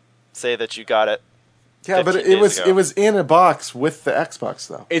 Except, say that you got it. Yeah, but 15 it days was ago. it was in a box with the Xbox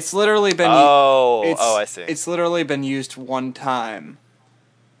though. It's literally been. Oh, I see. It's literally been used one time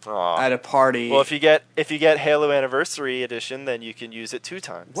Aw. at a party. Well, if you get Halo Anniversary Edition, then you can use it 2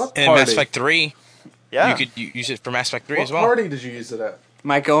 times. What And party? Mass Effect 3, Yeah. you could use it for Mass Effect 3 What as well. party did you use it at?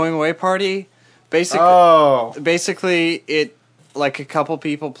 My going away party, basically, Oh, it like a couple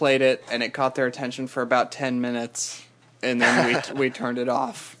people played it and it caught their attention for about 10 minutes, and then we turned it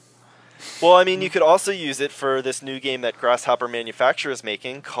off. Well, I mean, you could also use it for this new game that Grasshopper Manufacturer is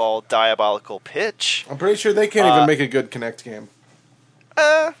making called Diabolical Pitch. I'm pretty sure they can't even make a good Kinect game.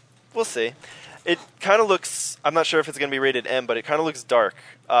 We'll see. It kind of looks... I'm not sure if it's going to be rated M, but it kind of looks dark.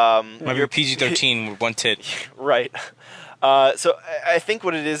 Might be PG-13 with one tit. Right. So I think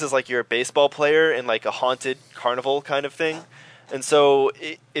what it is like you're a baseball player in like a haunted carnival kind of thing. And so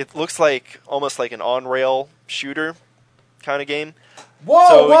it looks like almost like an on-rail shooter kind of game. Whoa,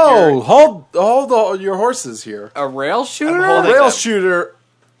 So whoa! you're- Hold your horses here. A rail shooter? I'm A holding rail them. shooter.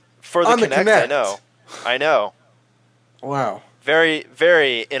 For the On the Kinect, Kinect. I know. Wow. Very,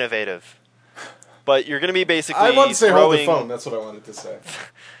 very innovative. But you're going to be basically I wanted to say hold the throwing, phone. That's what I wanted to say.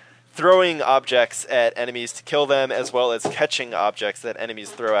 throwing objects at enemies to kill them, as well as catching objects that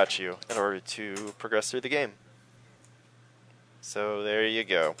enemies throw at you in order to progress through the game. So there you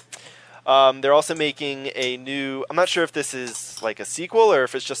go. They're also making a new... I'm not sure if this is like a sequel or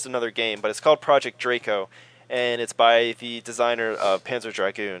if it's just another game, but it's called Project Draco, and it's by the designer of Panzer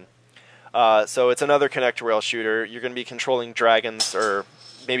Dragoon. So it's another Kinect rail shooter. You're going to be controlling dragons, or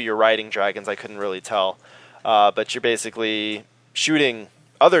maybe you're riding dragons, I couldn't really tell. But you're basically shooting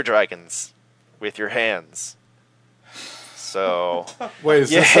other dragons with your hands. So, Wait,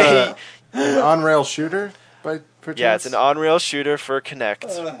 is Yay. this an on-rail shooter? By perchance? yeah, it's an on-rail shooter for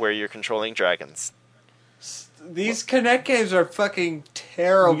Kinect where you're controlling dragons. These Kinect games are fucking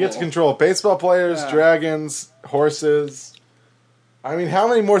terrible. You get to control baseball players, Yeah. dragons, horses. I mean, how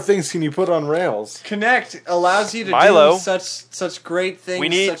many more things can you put on rails? Kinect allows you to Milo. do such great things. We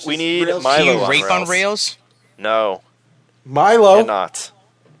need- such we as need rail Milo Can you on rape on rails. rails? No, Milo. cannot.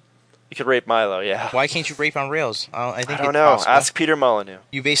 You could rape Milo, yeah. Why can't you rape on rails? I think I don't it's know. possible. Ask Peter Molyneux.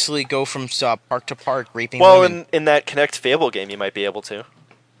 You basically go from park to park raping Well, women. in that Kinect Fable game, you might be able to.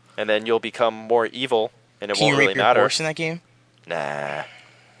 And then you'll become more evil, and it Can you won't rape really your matter. horse in that game? Nah,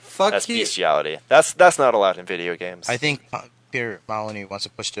 Fuck that's you. bestiality. That's not allowed in video games. I think Peter Molyneux wants to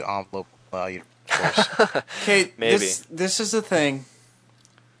push the envelope. Allow you to horse. Okay, Maybe. this is the thing.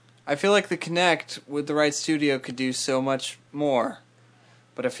 I feel like the Kinect with the right studio could do so much more,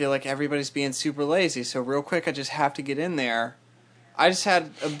 but I feel like everybody's being super lazy. So real quick, I just have to get in there. I just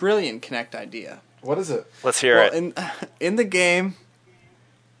had a brilliant Kinect idea. What is it? Let's hear Well, it. in the game,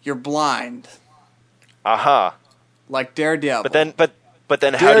 you're blind, like Daredevil. But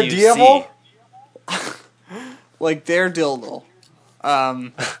then how do you see? Daredevil? Like Daredevil.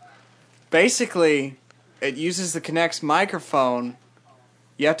 Basically, it uses the Kinect's microphone.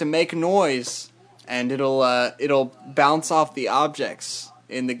 You have to make a noise, and it'll bounce off the objects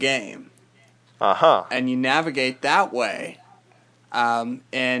in the game. And you navigate that way. And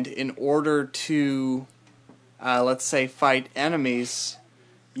in order to, let's say, fight enemies,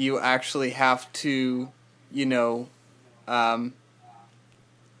 you actually have to, can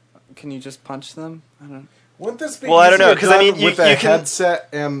you just punch them? I don't know. Wouldn't this be Well, I don't know, easier 'cause I mean, done you- with a you can- headset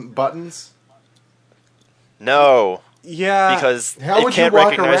and buttons? No, Yeah. because How it would you can't walk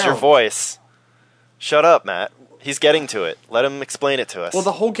recognize your around? voice. Shut up, Matt. He's getting to it. Let him explain it to us. Well,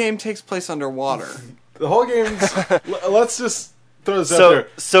 the whole game takes place underwater. The whole game's... let's just throw this out there.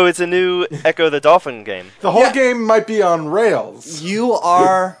 so it's a new Echo the Dolphin game. The whole Yeah. game might be on rails. You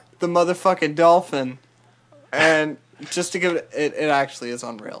are the motherfucking dolphin. And just to give it actually is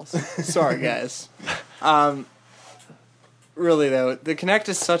on rails. Sorry, guys. Really, though, the Kinect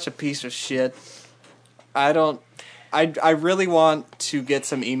is such a piece of shit. I really want to get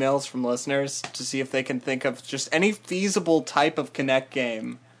some emails from listeners to see if they can think of just any feasible type of Kinect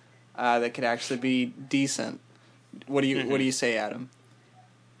game that could actually be decent. What do you say, Adam?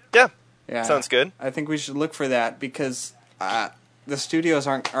 Yeah, Yeah, sounds good. I think we should look for that because the studios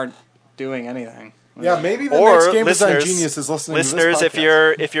aren't doing anything. Yeah, maybe the Or next Game Design listeners- Genius is listening Listeners, to this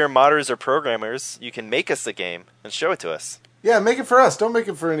podcast. if you're modders or programmers, you can make us the game and show it to us. Yeah, make it for us. Don't make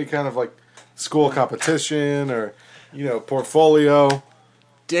it for any kind of, like, school competition or, portfolio.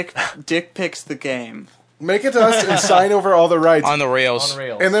 Dick picks the game. Make it to us and sign over all the rights. On the rails. On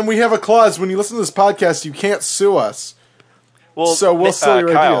rails. And then we have a clause, when you listen to this podcast, you can't sue us. Well, So we'll steal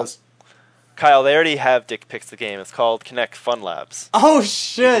your ideas. Kyle, they already have Dick Picks the Game. It's called Kinect Fun Labs. Oh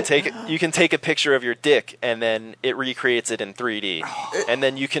shit! You can take a picture of your dick, and then it recreates it in 3D. And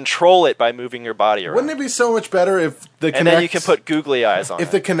then you control it by moving your body around. Wouldn't it be so much better if the Kinect... and then you can put googly eyes on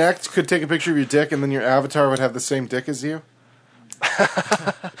If it. the Kinect could take a picture of your dick and then your avatar would have the same dick as you?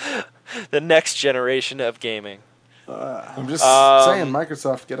 The next generation of gaming. I'm just Um, saying,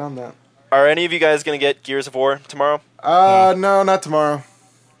 Microsoft, get on that. Are any of you guys going to get Gears of War tomorrow? No, not tomorrow.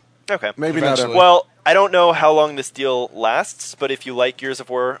 Okay. Maybe not Eventually. ever. Well, I don't know how long this deal lasts, but if you like Gears of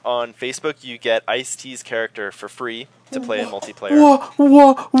War on Facebook, you get Ice-T's character for free to play in multiplayer.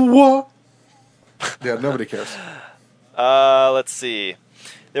 What? Yeah, nobody cares. Let's see.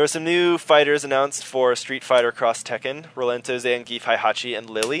 There were some new fighters announced for Street Fighter Cross Tekken, Rolento, Zangief, Heihachi, and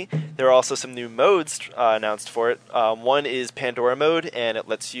Lily. There are also some new modes announced for it. One is Pandora mode, and it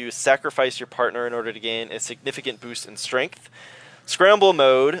lets you sacrifice your partner in order to gain a significant boost in strength. Scramble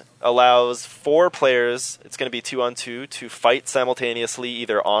mode allows 4 players, it's going to be 2-on-2, to fight simultaneously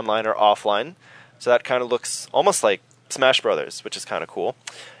either online or offline. So that kind of looks almost like Smash Brothers, which is kind of cool.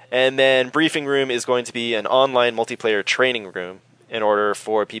 And then Briefing Room is going to be an online multiplayer training room in order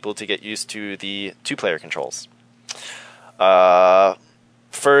for people to get used to the 2-player controls.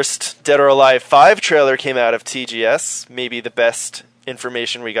 First Dead or Alive 5 trailer came out of TGS, maybe the best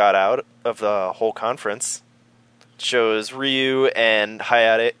information we got out of the whole conference. Shows Ryu and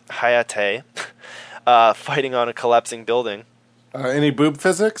Hayate fighting on a collapsing building. Any boob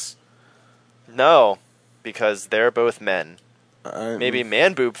physics? No, because they're both men. Uh, Maybe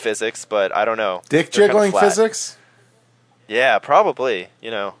man boob physics, but I don't know. Dick They're kinda jiggling flat. physics? Yeah, probably.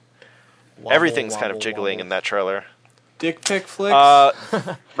 Wobble, Everything's kind of wobble, jiggling wobble. in that trailer. Dick pic flicks.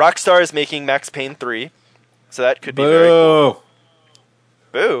 Rockstar is making Max Payne 3, so that could be very cool.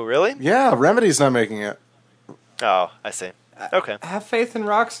 Boo. Boo, really? Yeah, Remedy's not making it. Oh, I see. Okay. Have faith in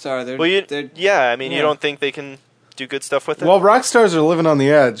Rockstar. They're, Well, you yeah. don't think they can do good stuff with it? Well, rock stars are living on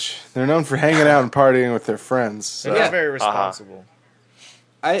the edge. They're known for hanging out and partying with their friends. So. They're Yeah. not very responsible.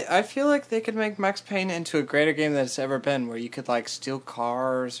 I feel like they could make Max Payne into a greater game than it's ever been, where you could like steal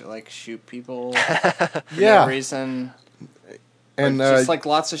cars or like shoot people for Yeah. no reason, And just like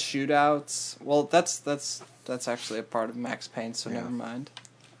lots of shootouts. Well, that's actually a part of Max Payne, so never mind.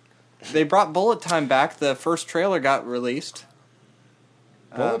 They brought bullet time back. The first trailer got released.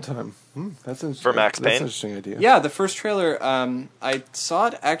 bullet time. That's interesting. For Max That's an Payne? interesting idea. Yeah, the first trailer. I saw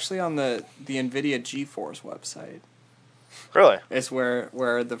it actually on the NVIDIA GeForce website. Really? It's where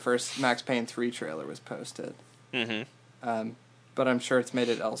the first Max Payne 3 trailer was posted. Mm-hmm. But I'm sure it's made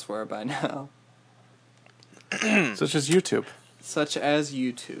it elsewhere by now, Such as YouTube. such as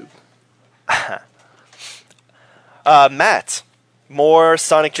YouTube. Matt, More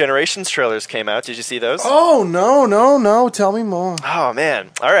Sonic Generations trailers came out. Did you see those? Oh, no. Tell me more. Oh,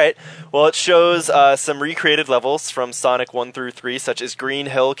 man. All right. Well, it shows some recreated levels from Sonic 1 through 3, such as Green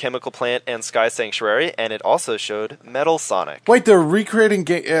Hill, Chemical Plant, and Sky Sanctuary, and it also showed Metal Sonic. Wait, they're recreating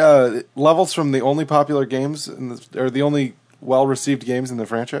levels from the only popular games, or the only well-received games in the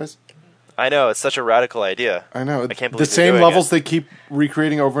franchise? I know, it's such a radical idea. I know. I can't believe the they're same doing levels it. they keep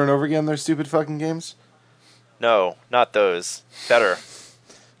recreating over and over again, their stupid fucking games? No, not those. Better.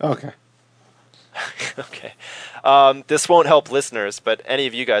 Okay. Okay. This won't help listeners, but any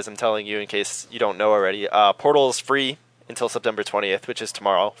of you guys, I'm telling you in case you don't know already, Portal is free until September 20th, which is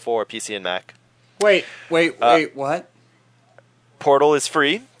tomorrow, for PC and Mac. Wait, what? Portal is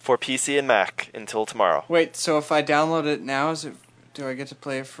free for PC and Mac until tomorrow. Wait, so if I download it now, do I get to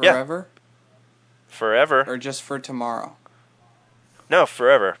play it forever? Forever. Or just for tomorrow? No,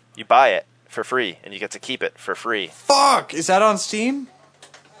 forever. You buy it for free, and you get to keep it for free. Fuck! Is that on Steam?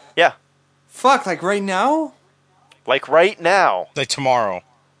 Yeah. Fuck, like right now? Like right now, Like tomorrow.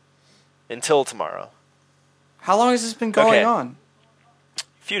 until tomorrow. How long has this been going Okay. on?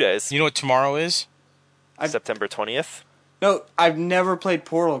 Few days. You know what tomorrow is? September 20th. No, I've never played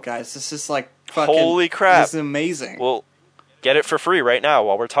Portal, guys. This is like fucking... Holy crap. This is amazing. Well, get it for free right now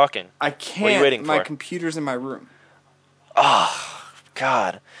while we're talking. I can't. what are you waiting My for? computer's in my room.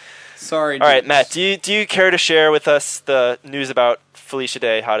 God. Sorry, All right, dudes. Matt, do you care to share with us the news about Felicia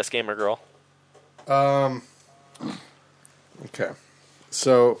Day, hottest gamer girl? Okay.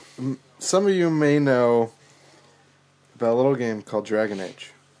 So, some of you may know about a little game called Dragon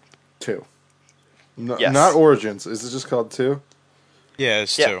Age 2. No, Yes. Not Origins. Is it just called 2? Yeah,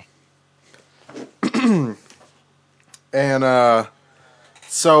 it's Yeah. 2. And,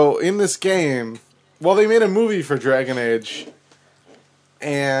 so in this game, well, they made a movie for Dragon Age,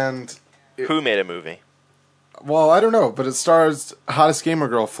 and, Who made a movie? well, I don't know, but it stars hottest gamer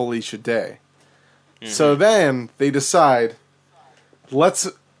girl Felicia Day. So then they decide, let's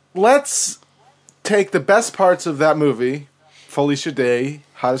take the best parts of that movie, Felicia Day,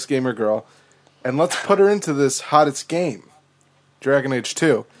 hottest gamer girl, and let's put her into this hottest game, Dragon Age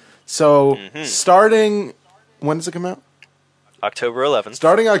 2. So starting, when does it come out? October 11th.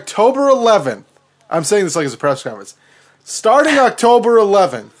 Starting October 11th, I'm saying this like it's a press conference. Starting October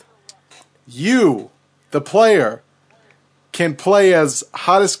 11th, you, the player, can play as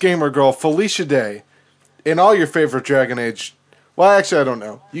hottest gamer girl Felicia Day in all your favorite Dragon Age. Well, actually, I don't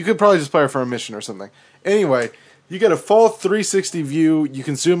know. You could probably just play her for a mission or something. Anyway, you get a full 360 view. You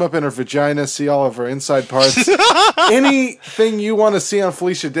can zoom up in her vagina, see all of her inside parts. Anything you want to see on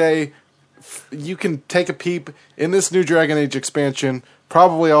Felicia Day, you can take a peep in this new Dragon Age expansion.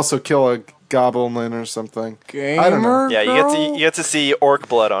 Probably also kill a goblin or something. Gamer I don't know. Yeah, you get to see orc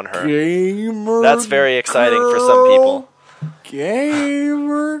blood on her. Gamer. That's very exciting for some people.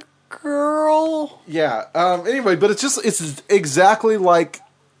 Gamer girl. Yeah. Anyway, but it's exactly like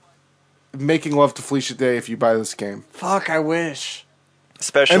making love to Felicia Day if you buy this game. Fuck, I wish.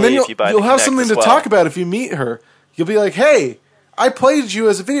 Especially And then if you buy you'll the have Kinect something as to well. talk about if you meet her. You'll be like, hey, I played you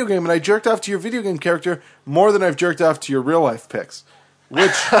as a video game and I jerked off to your video game character more than I've jerked off to your real life pics. Which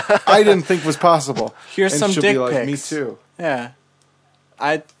I didn't think was possible. Here's and some she'll dick be like, pics. me too. Yeah.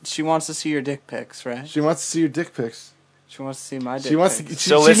 She wants to see your dick pics, right? She wants to see your dick pics. She wants to see my dick She wants pics. to.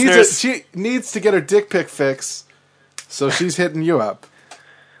 So listeners- she needs to get her dick pic fix. So she's hitting you up.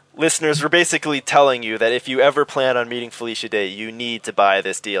 Listeners, we're basically telling you that if you ever plan on meeting Felicia Day, you need to buy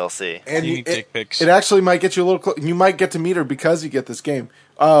this DLC. And You need dick pics. It actually might get you a little. You might get to meet her because you get this game.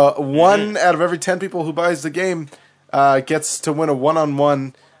 One out of every 10 people who buys the game gets to win a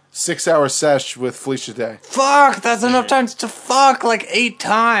one-on-one 6-hour sesh with Felicia Day. Fuck, that's enough times to fuck like 8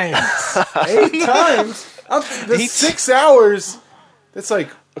 times. 8 times. The 6 hours. That's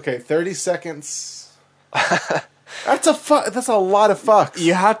like 30 seconds. That's a lot of fucks.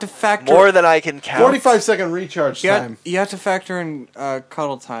 You have to factor More than I can count. 45-second recharge time. You have to factor in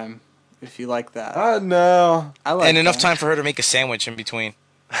cuddle time if you like that. No. I like And enough that. time for her to make a sandwich in between.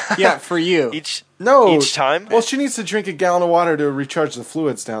 Yeah, for you. Each time? Well, she needs to drink a gallon of water to recharge the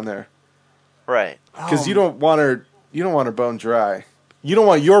fluids down there. Right. Because you don't want her bone dry. You don't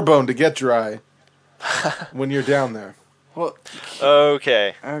want your bone to get dry when you're down there. Well,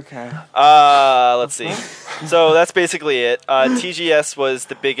 Okay. okay. Let's see. So that's basically it. TGS was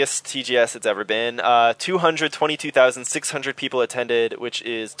the biggest TGS it's ever been. 222,600 people attended, which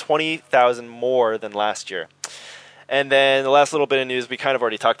is 20,000 more than last year. And then the last little bit of news, we kind of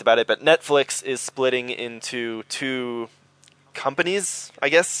already talked about it, but Netflix is splitting into 2 companies, I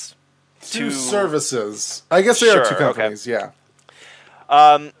guess? Two services. I guess they are Sure, 2 companies, yeah.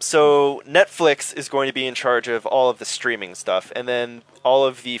 So Netflix is going to be in charge of all of the streaming stuff, and then all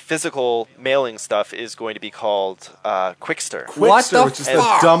of the physical mailing stuff is going to be called Quickster. What Quickster, the which is the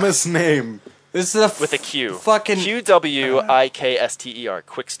fuck? dumbest name. This is a With a Q. Fucking. QWIKSTER.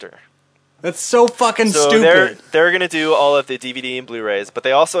 Quickster. That's so fucking So stupid. they're going to do all of the DVD and Blu-rays, but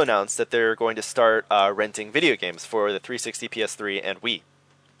they also announced that they're going to start renting video games for the 360, PS3, and Wii.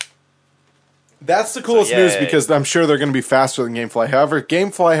 That's the coolest So, news yay. because I'm sure they're going to be faster than GameFly. However,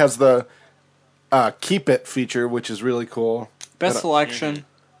 GameFly has the Keep It feature, which is really cool. Best selection.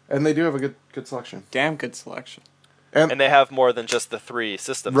 And they do have a good selection. Damn good selection. And they have more than just the 3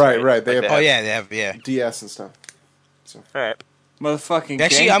 systems. Right. They have- Oh yeah, they have yeah. DS and stuff. All right. Motherfucking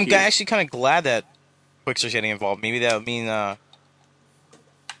Actually, I'm GameCube. actually kind of glad that Quickster's getting involved. Maybe that would mean it'll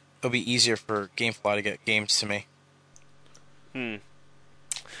be easier for GameFly to get games to me.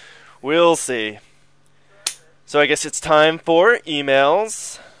 We'll see. So I guess it's time for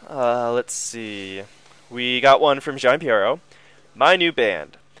emails. Let's see. We got one from Jean Piero. My new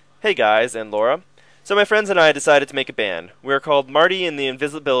band. Hey guys and Laura. So my friends and I decided to make a band. We're called Marty and the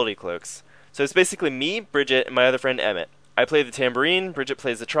Invisibility Cloaks. So it's basically me, Bridget, and my other friend Emmett. I play the tambourine, Bridget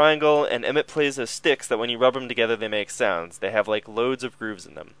plays the triangle, and Emmett plays those sticks that when you rub them together they make sounds. They have like loads of grooves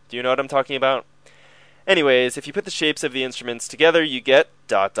in them. Do you know what I'm talking about? Anyways, if you put the shapes of the instruments together, you get ...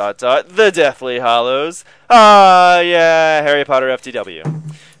 the Deathly Hollows. Ah, yeah, Harry Potter FTW.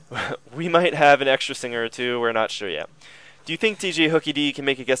 We might have an extra singer or two, we're not sure yet. Do you think DJ Hooky D can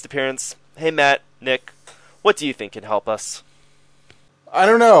make a guest appearance? Hey Matt, Nick, what do you think can help us? I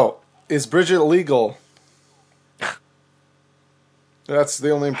don't know. Is Bridget legal? That's the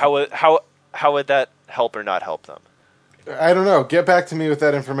only... How would that help or not help them? I don't know. Get back to me with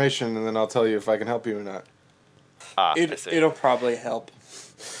that information, and then I'll tell you if I can help you or not. I see. It'll probably help.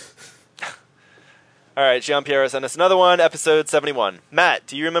 Alright, Jean-Pierre sent us another one, episode 71. Matt,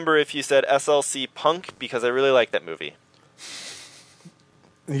 do you remember if you said SLC Punk? Because I really like that movie.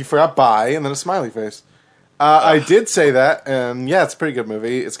 You forgot bye, and then a smiley face. I did say that, and yeah, it's a pretty good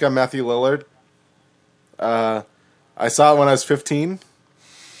movie. It's got Matthew Lillard. I saw it when I was 15,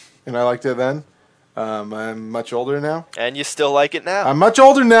 and I liked it then. I'm much older now. And you still like it now? I'm much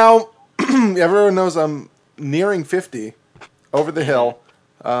older now. Everyone knows I'm nearing 50, over the hill.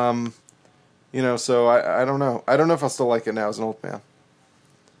 So I don't know. I don't know if I'll still like it now as an old man.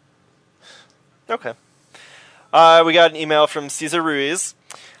 Okay. We got an email from Cesar Ruiz.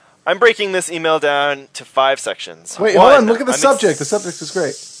 I'm breaking this email down to 5 sections. Wait, One, hold on. Look at the I'm subject. The subject is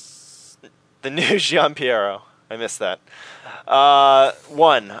great. The new Gian Piero. I missed that.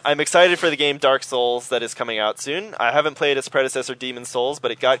 1. I'm excited for the game Dark Souls that is coming out soon. I haven't played its predecessor Demon Souls, but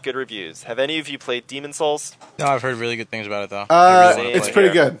it got good reviews. Have any of you played Demon Souls? No, I've heard really good things about it though. I really wanna It's play pretty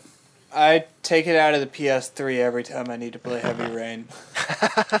it. good. I take it out of the PS3 every time I need to play Heavy Rain.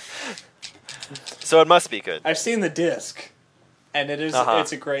 So it must be good. I've seen the disc, and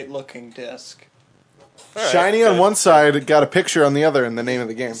it's a great looking disc. All right, Shiny on good. one side, it got a picture on the other in the name of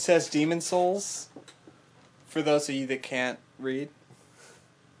the game. It says Demon Souls. For those of you that can't read,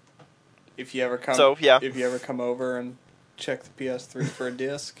 if you ever come, So, yeah. if you ever come over and check the PS3 for a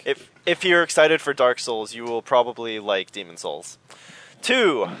disc, If you're excited for Dark Souls, you will probably like Demon Souls.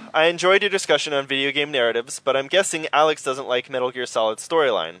 2. I enjoyed your discussion on video game narratives, but I'm guessing Alex doesn't like Metal Gear Solid's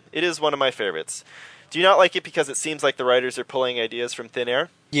storyline. It is one of my favorites. Do you not like it because it seems like the writers are pulling ideas from thin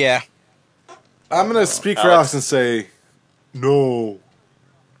air? Yeah. I'm going to speak for Alex. Alex and say, no.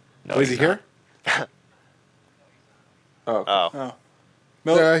 No, Is he here? Oh. Oh.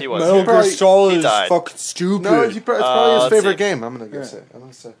 Yeah, He was. Metal Gear Probably- Solid he is died. fucking stupid. No, it's probably his let's favorite see. game. I'm going to Yeah. say. I'm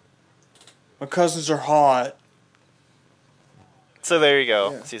going to say. My cousins are hot. So there you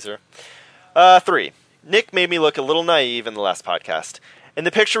go, Yeah. Caesar. 3. Nick made me look a little naive in the last podcast. In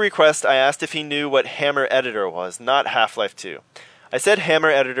the picture request, I asked if he knew what Hammer Editor was, not Half-Life 2. I said Hammer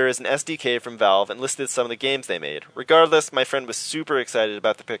Editor is an SDK from Valve and listed some of the games they made. Regardless, my friend was super excited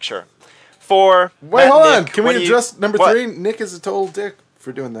about the picture. 4. Wait, Matt hold and on. Nick, Can what we do you- address number what? 3? Nick is a total dick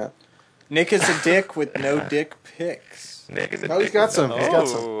for doing that. Nick is a dick with no dick pics. Nick is a Oh, he's dick got with some. no- He's got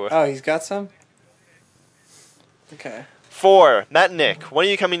some. Oh. Oh, he's got some? Okay. 4. Matt and Nick, when are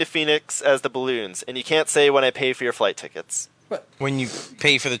you coming to Phoenix as the Balloons? And you can't say when I pay for your flight tickets. When you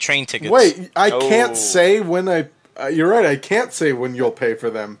pay for the train tickets. Wait, I Oh. can't say when I... you're right, I can't say when you'll pay for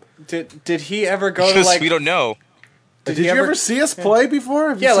them. Did he ever go to Because like... we don't know. Did he you ever see us play before?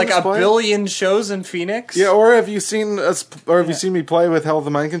 Have you Yeah, seen like us a play? billion shows in Phoenix? Yeah, or have you seen us, or have you seen me play with Hell of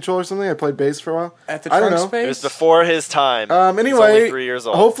the Mind Control or something? I played bass for a while. At the I don't trunk know. space? It was before his time. He's Anyway, only 3 years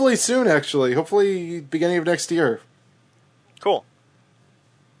old. hopefully soon, actually. Hopefully beginning of next year. Cool.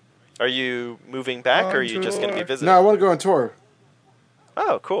 Are you moving back, or are you just going to be visiting? No, I want to go on tour.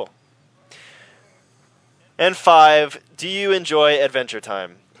 Oh, cool. And 5, do you enjoy Adventure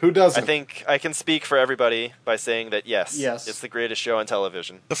Time? Who doesn't? I think I can speak for everybody by saying that yes, Yes. it's the greatest show on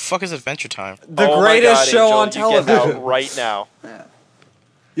television. The fuck is Adventure Time? The Oh my greatest God, show Angel, on you television. get out right now.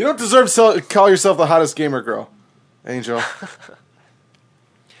 You don't deserve to call yourself the hottest gamer girl, Angel.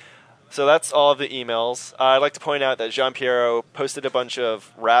 So that's all of the emails. I'd like to point out that Jean Piero posted a bunch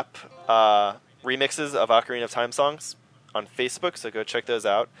of rap remixes of Ocarina of Time songs on Facebook, so go check those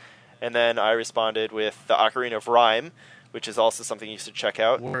out. And then I responded with the Ocarina of Rhyme, which is also something you should check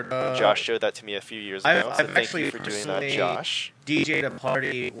out. Word up. Josh showed that to me a few years ago, so I've thank actually you for doing that, personally Josh. DJ'd a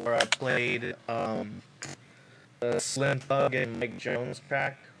party where I played the Slim Thug and Mike Jones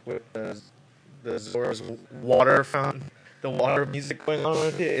track with the Zora's water fountain, the water music going on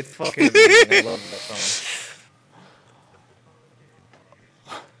with it. It's fucking amazing. I love that song.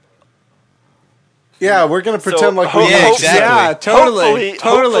 Yeah, we're gonna pretend like we Yeah, exactly. Yeah, totally.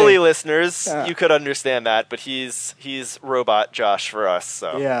 Hopefully, listeners, Yeah. you could understand that, but he's robot Josh for us.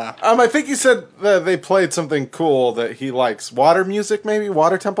 So Yeah. I think he said that they played something cool that he likes. Water music, maybe?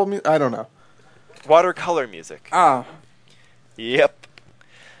 Water temple music? I don't know. watercolor music. Oh. Yep.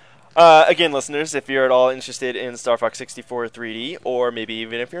 Again, listeners, if you're at all interested in Star Fox 64 3D, or maybe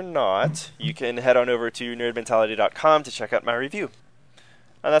even if you're not, you can head on over to nerdmentality.com to check out my review.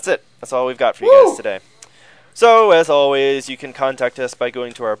 And that's it. That's all we've got for you guys today. So, as always, you can contact us by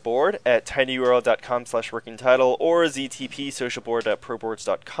going to our board at tinyurl.com/workingtitle or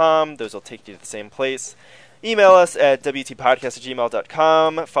ztpsocialboard.proboards.com. Those will take you to the same place. Email us at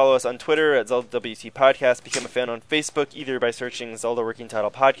wtpodcast@gmail.com. Follow us on Twitter at ZeldaWTPodcast. Become a fan on Facebook either by searching Zelda Working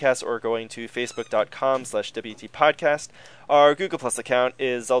Title Podcast or going to facebook.com/WTPodcast. Our Google Plus account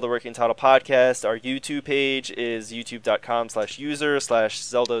is Zelda Working Title Podcast. Our YouTube page is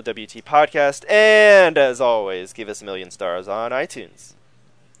youtube.com/user/ZeldaWTPodcast. And as always, give us 1,000,000 stars on iTunes.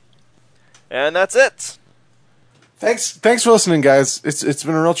 And that's it. Thanks for listening, guys. It's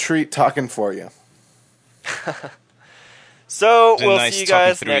been a real treat talking for you. So, It's been we'll nice see you talking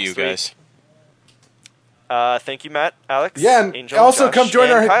guys through next you week. guys. Thank you, Matt, Alex, Yeah, and Angel, also Josh, come join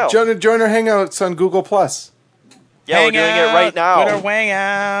and our Kyle. join our hangouts on Google Plus. Yeah, we're doing it right now. Twitter wang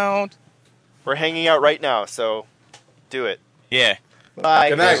out. We're hanging out right now, so do it. Yeah. Bye.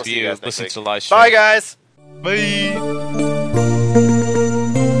 Good night. We'll see you You guys next listen week. to the live stream. Bye, guys. Bye.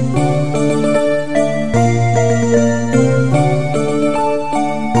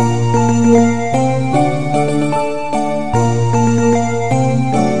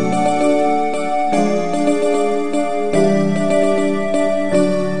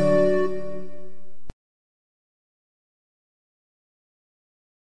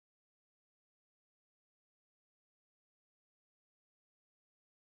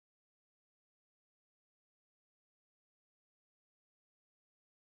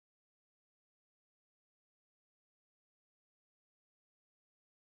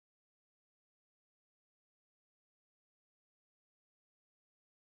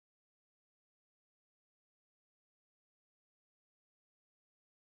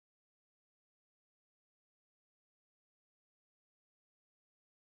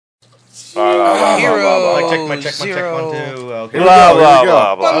 Hero. Mic check, Zero. 1, 2. Okay. Here we go, here we go.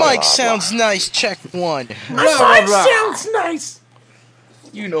 blah, blah, My blah, mic blah. sounds nice. Check 1. Sounds nice.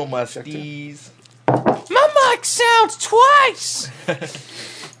 You know my steez. My mic sounds twice.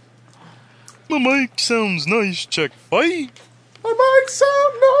 My mic sounds nice. Check 5. My mic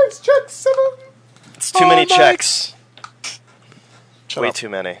sound nice. Check 7. It's too many Oh, checks. Shut Way up. too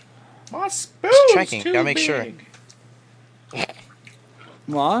many. My spoon's checking. too Gotta make sure. big.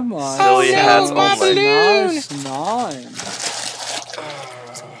 My. Silly hats my only. balloon. Nice.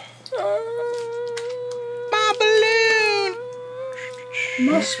 My balloon.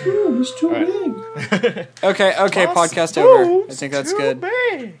 My spoon is too big. Okay, podcast over. I think that's good.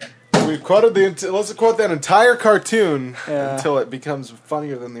 We've quoted let's quote that entire cartoon Yeah. until it becomes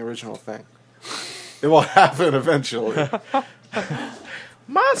funnier than the original thing. It will happen eventually.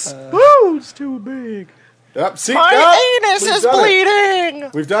 My spoon's too big. Yep, see, My yep, anus we've is done it. bleeding.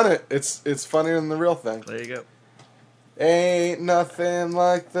 We've done it. It's funnier than the real thing. There you go. Ain't nothing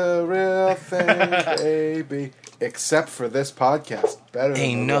like the real thing, baby. Except for this podcast. Better than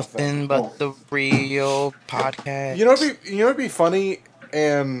Ain't the real thing. nothing but the real podcast. You know what'd be funny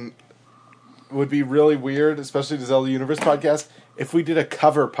and would be really weird, especially the Zelda Universe podcast, if we did a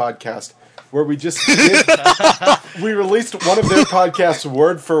cover podcast where we just did, we released one of their podcasts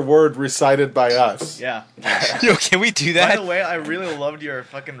word for word recited by us. Yeah. Yo, can we do By that? the way, I really loved your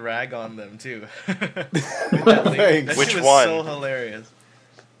fucking rag on them too. That Thanks. Which shit was one? So hilarious.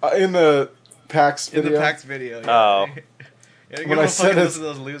 In the PAX In video. the PAX video. Oh. Yeah, when I said it. listen to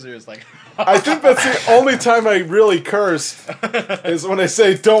those losers, like. I think that's the only time I really cursed is when I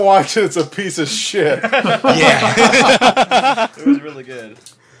say, "Don't watch it. It's a piece of shit." Yeah. It was really good.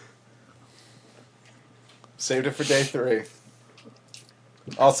 Saved it for day 3.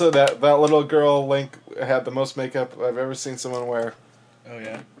 Also, that little girl Link had the most makeup I've ever seen someone wear. Oh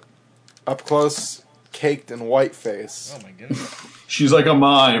yeah. Up close, caked in white face. Oh my goodness. She's like a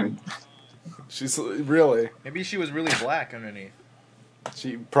mime. She's really. Maybe she was really black underneath.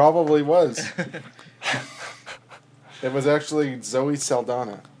 She probably was. It was actually Zoe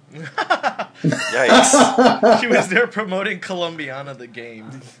Saldana. Yikes. She was there promoting Colombiana the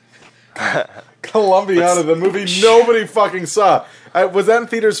game. Columbiana, the movie nobody fucking saw. Was that in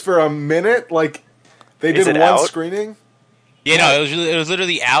theaters for a minute? Like, they Is did it one out? screening? Yeah, no, it was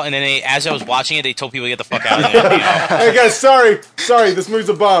literally out, and then as I was watching it, they told people to get the fuck out of there. Hey guys, sorry, this movie's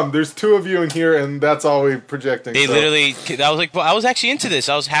a bomb. There's 2 of you in here, and that's all we're projecting. They so. literally, I was like, well, I was actually into this.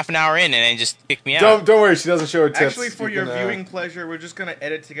 I was half an hour in, and they just kicked me out. Don't worry, she doesn't show her tits. Actually, for You your can, viewing pleasure, we're just gonna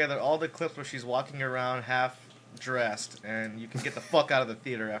edit together all the clips where she's walking around half dressed, and you can get the fuck out of the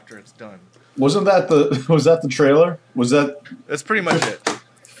theater after it's done. Was that the trailer? Was that That's pretty much it.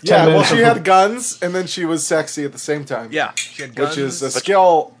 Yeah, 10 well, minutes she of- had guns, and then she was sexy at the same time. Yeah, she had guns, Which is a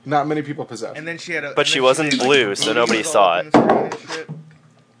skill not many people possess. and then she had a. But and she then wasn't did, blue, her so boobies nobody all saw up in the screen and shit.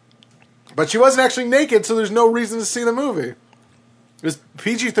 But she wasn't actually naked, so there's no reason to see the movie. It was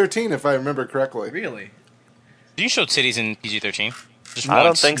PG-13, if I remember correctly. Really? You showed titties in PG-13. Just I don't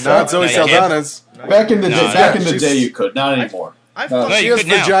once. think so. Not Zoe No, you can't. Saldana's. back in the No, day? Back in the she's- day, you could. Not anymore. I No, fucking She you has, could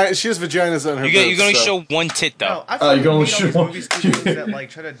now. she has vaginas on her You boobs, can only so. show one tit though, No, I you fucking can only hate all these show- movie studios that like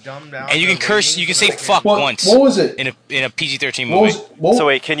try to dumb down. and you can their curse. ratings You can so say they fuck once What was it? in a PG-13 What movie. was So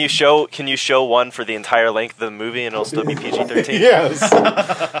wait, can you show one for the entire length of the movie and it'll still be PG-13? Yes.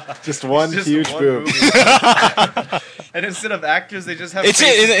 Just one Just huge one boob. movie. And instead of actors, they just have. It's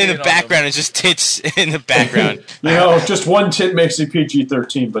faces in the painted on background. It's just tits in the background. just one tit makes it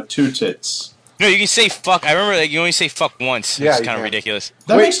PG-13, but 2 tits. No, you can say fuck. I remember you only say fuck once. Yeah, It's you kind of can. ridiculous.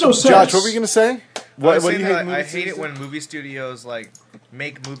 That Wait, makes no sense. Josh, what were you going to say? them. I What was do you saying hate that in I movies? hate it when movie studios like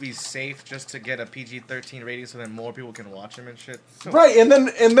make movies safe just to get a PG-13 rating, so then more people can watch them and shit. So, Right, and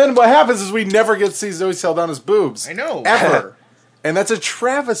then what happens is we never get to see Zoe Saldana's boobs. I know. Ever. And that's a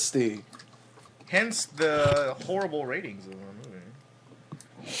travesty. Hence the horrible ratings of the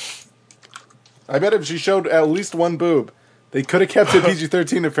movie. I bet if she showed at least one boob, they could have kept it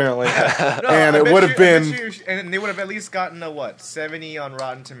PG-13 apparently. No, And I it bet would have I bet been... you- and they would have at least gotten a 70 on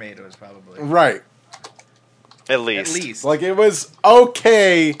Rotten Tomatoes probably. Right. At At least. least. Like, it was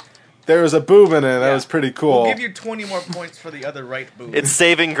okay. There was a boob in it. That Yeah. was pretty cool. We'll give you 20 more points for the other right boob. Its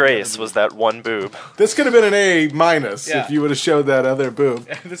saving grace was that one boob. This could have been an A minus Yeah. if you would have showed that other boob.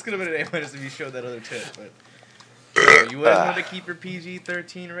 This could have been an A- if you showed that other tit, but you guys wanted to keep your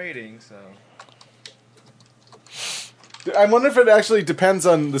PG-13 rating, so. I wonder if it actually depends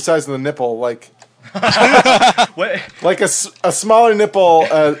on the size of the nipple. Like What? a smaller nipple,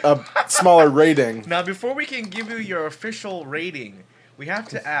 a smaller rating. Now, before we can give you your official rating, we have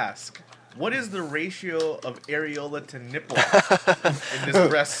to ask, what is the ratio of areola to nipple in this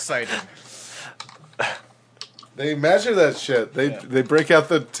breast sighting? They measure that shit. They break out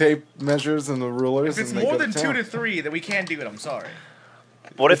the tape measures and the rulers. If it's and they more go than 2 town. to 3, then we can't do it. I'm sorry.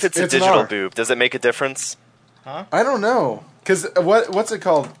 What if it's a It's digital not. boob? Does it make a difference? I don't know, because what's it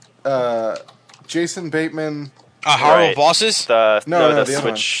called? Jason Bateman. Horrible Right. Bosses. The No, the the other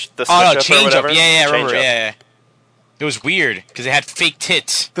switch. The Oh no, switch up or change up. whatever? Yeah, I Change remember. up. Yeah. It was weird because it had fake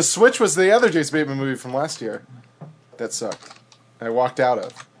tits. The Switch was the other Jason Bateman movie from last year. That sucked. I walked out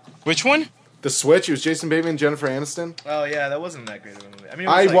of. Which one? The Switch. It was Jason Bateman, and Jennifer Aniston. Oh, yeah, that wasn't that great of a movie. I mean, it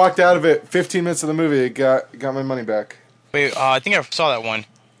was I like- walked out of it 15 minutes of the movie. It got my money back. Wait, I think I saw that one.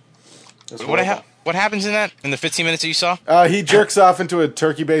 It was What horrible. what happens in that? In the 15 minutes that you saw? He jerks off into a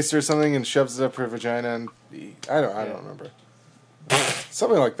turkey baster or something and shoves it up her vagina, and I don't remember.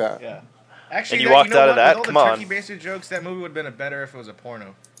 Something like that. Yeah. Actually, And you walked out of that? With Come all the on. turkey-based jokes, that movie would have been better if it was a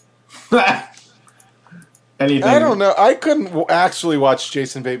porno. Anything. I don't know. I couldn't actually watch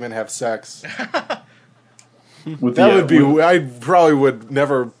Jason Bateman have sex. With That the, would be. with, I probably would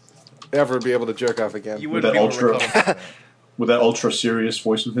never, ever be able to jerk off again. You With wouldn't that be able to ultra- recover from that. with that ultra serious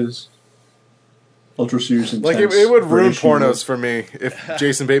voice of his. Ultra serious intense. Like it would ruin British humor. pornos for me if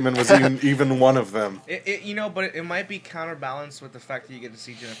Jason Bateman was even one of them. But it might be counterbalanced with the fact that you get to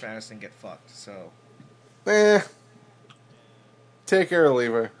see Jennifer Aniston get fucked. So Take her or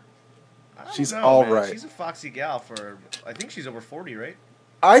leave her. I don't She's know, all man. right. She's a foxy gal for. I think she's over 40, right?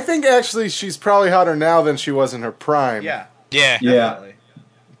 I think actually she's probably hotter now than she was in her prime. Yeah, Yeah. Yeah. definitely.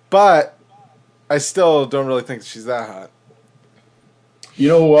 But I still don't really think she's that hot. You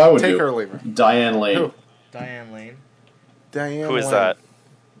know who I would Take do? her or leave her. Diane Lane. Who? Diane Lane. Diane. Who is Lane. that?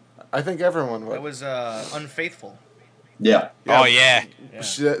 I think everyone would. That was Unfaithful. Yeah. Oh yeah.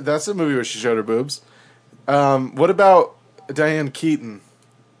 Yeah. That's a movie where she showed her boobs. What about Diane Keaton?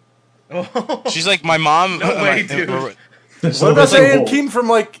 She's like my mom. No way, dude. What about Diane Keaton from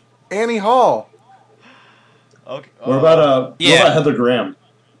like Annie Hall? Okay. What about Yeah. what about Heather Graham?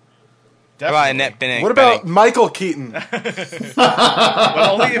 How about Annette Bening? What about Michael Keaton? But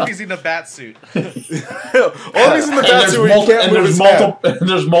only if he's in a bat suit. Always in the bat suit where he can't move his head.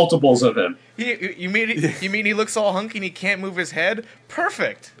 There's multiples of him. You mean he looks all hunky and he can't move his head?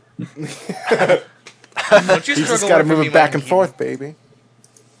 Perfect. Don't you He's just struggle got to with move me, it back Mike and Keaton. forth, baby.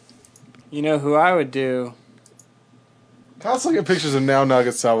 You know who I would do? Kyle's looking at pictures of Now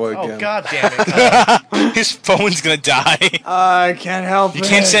Nagasawa Oh again. god damn it! His phone's gonna die. I can't help You it.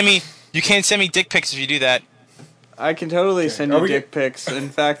 can't send me. You can't send me dick pics if you do that. I can totally send Are you we dick pics. In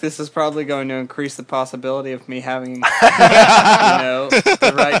fact, this is probably going to increase the possibility of me having,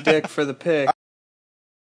 the right dick for the pic.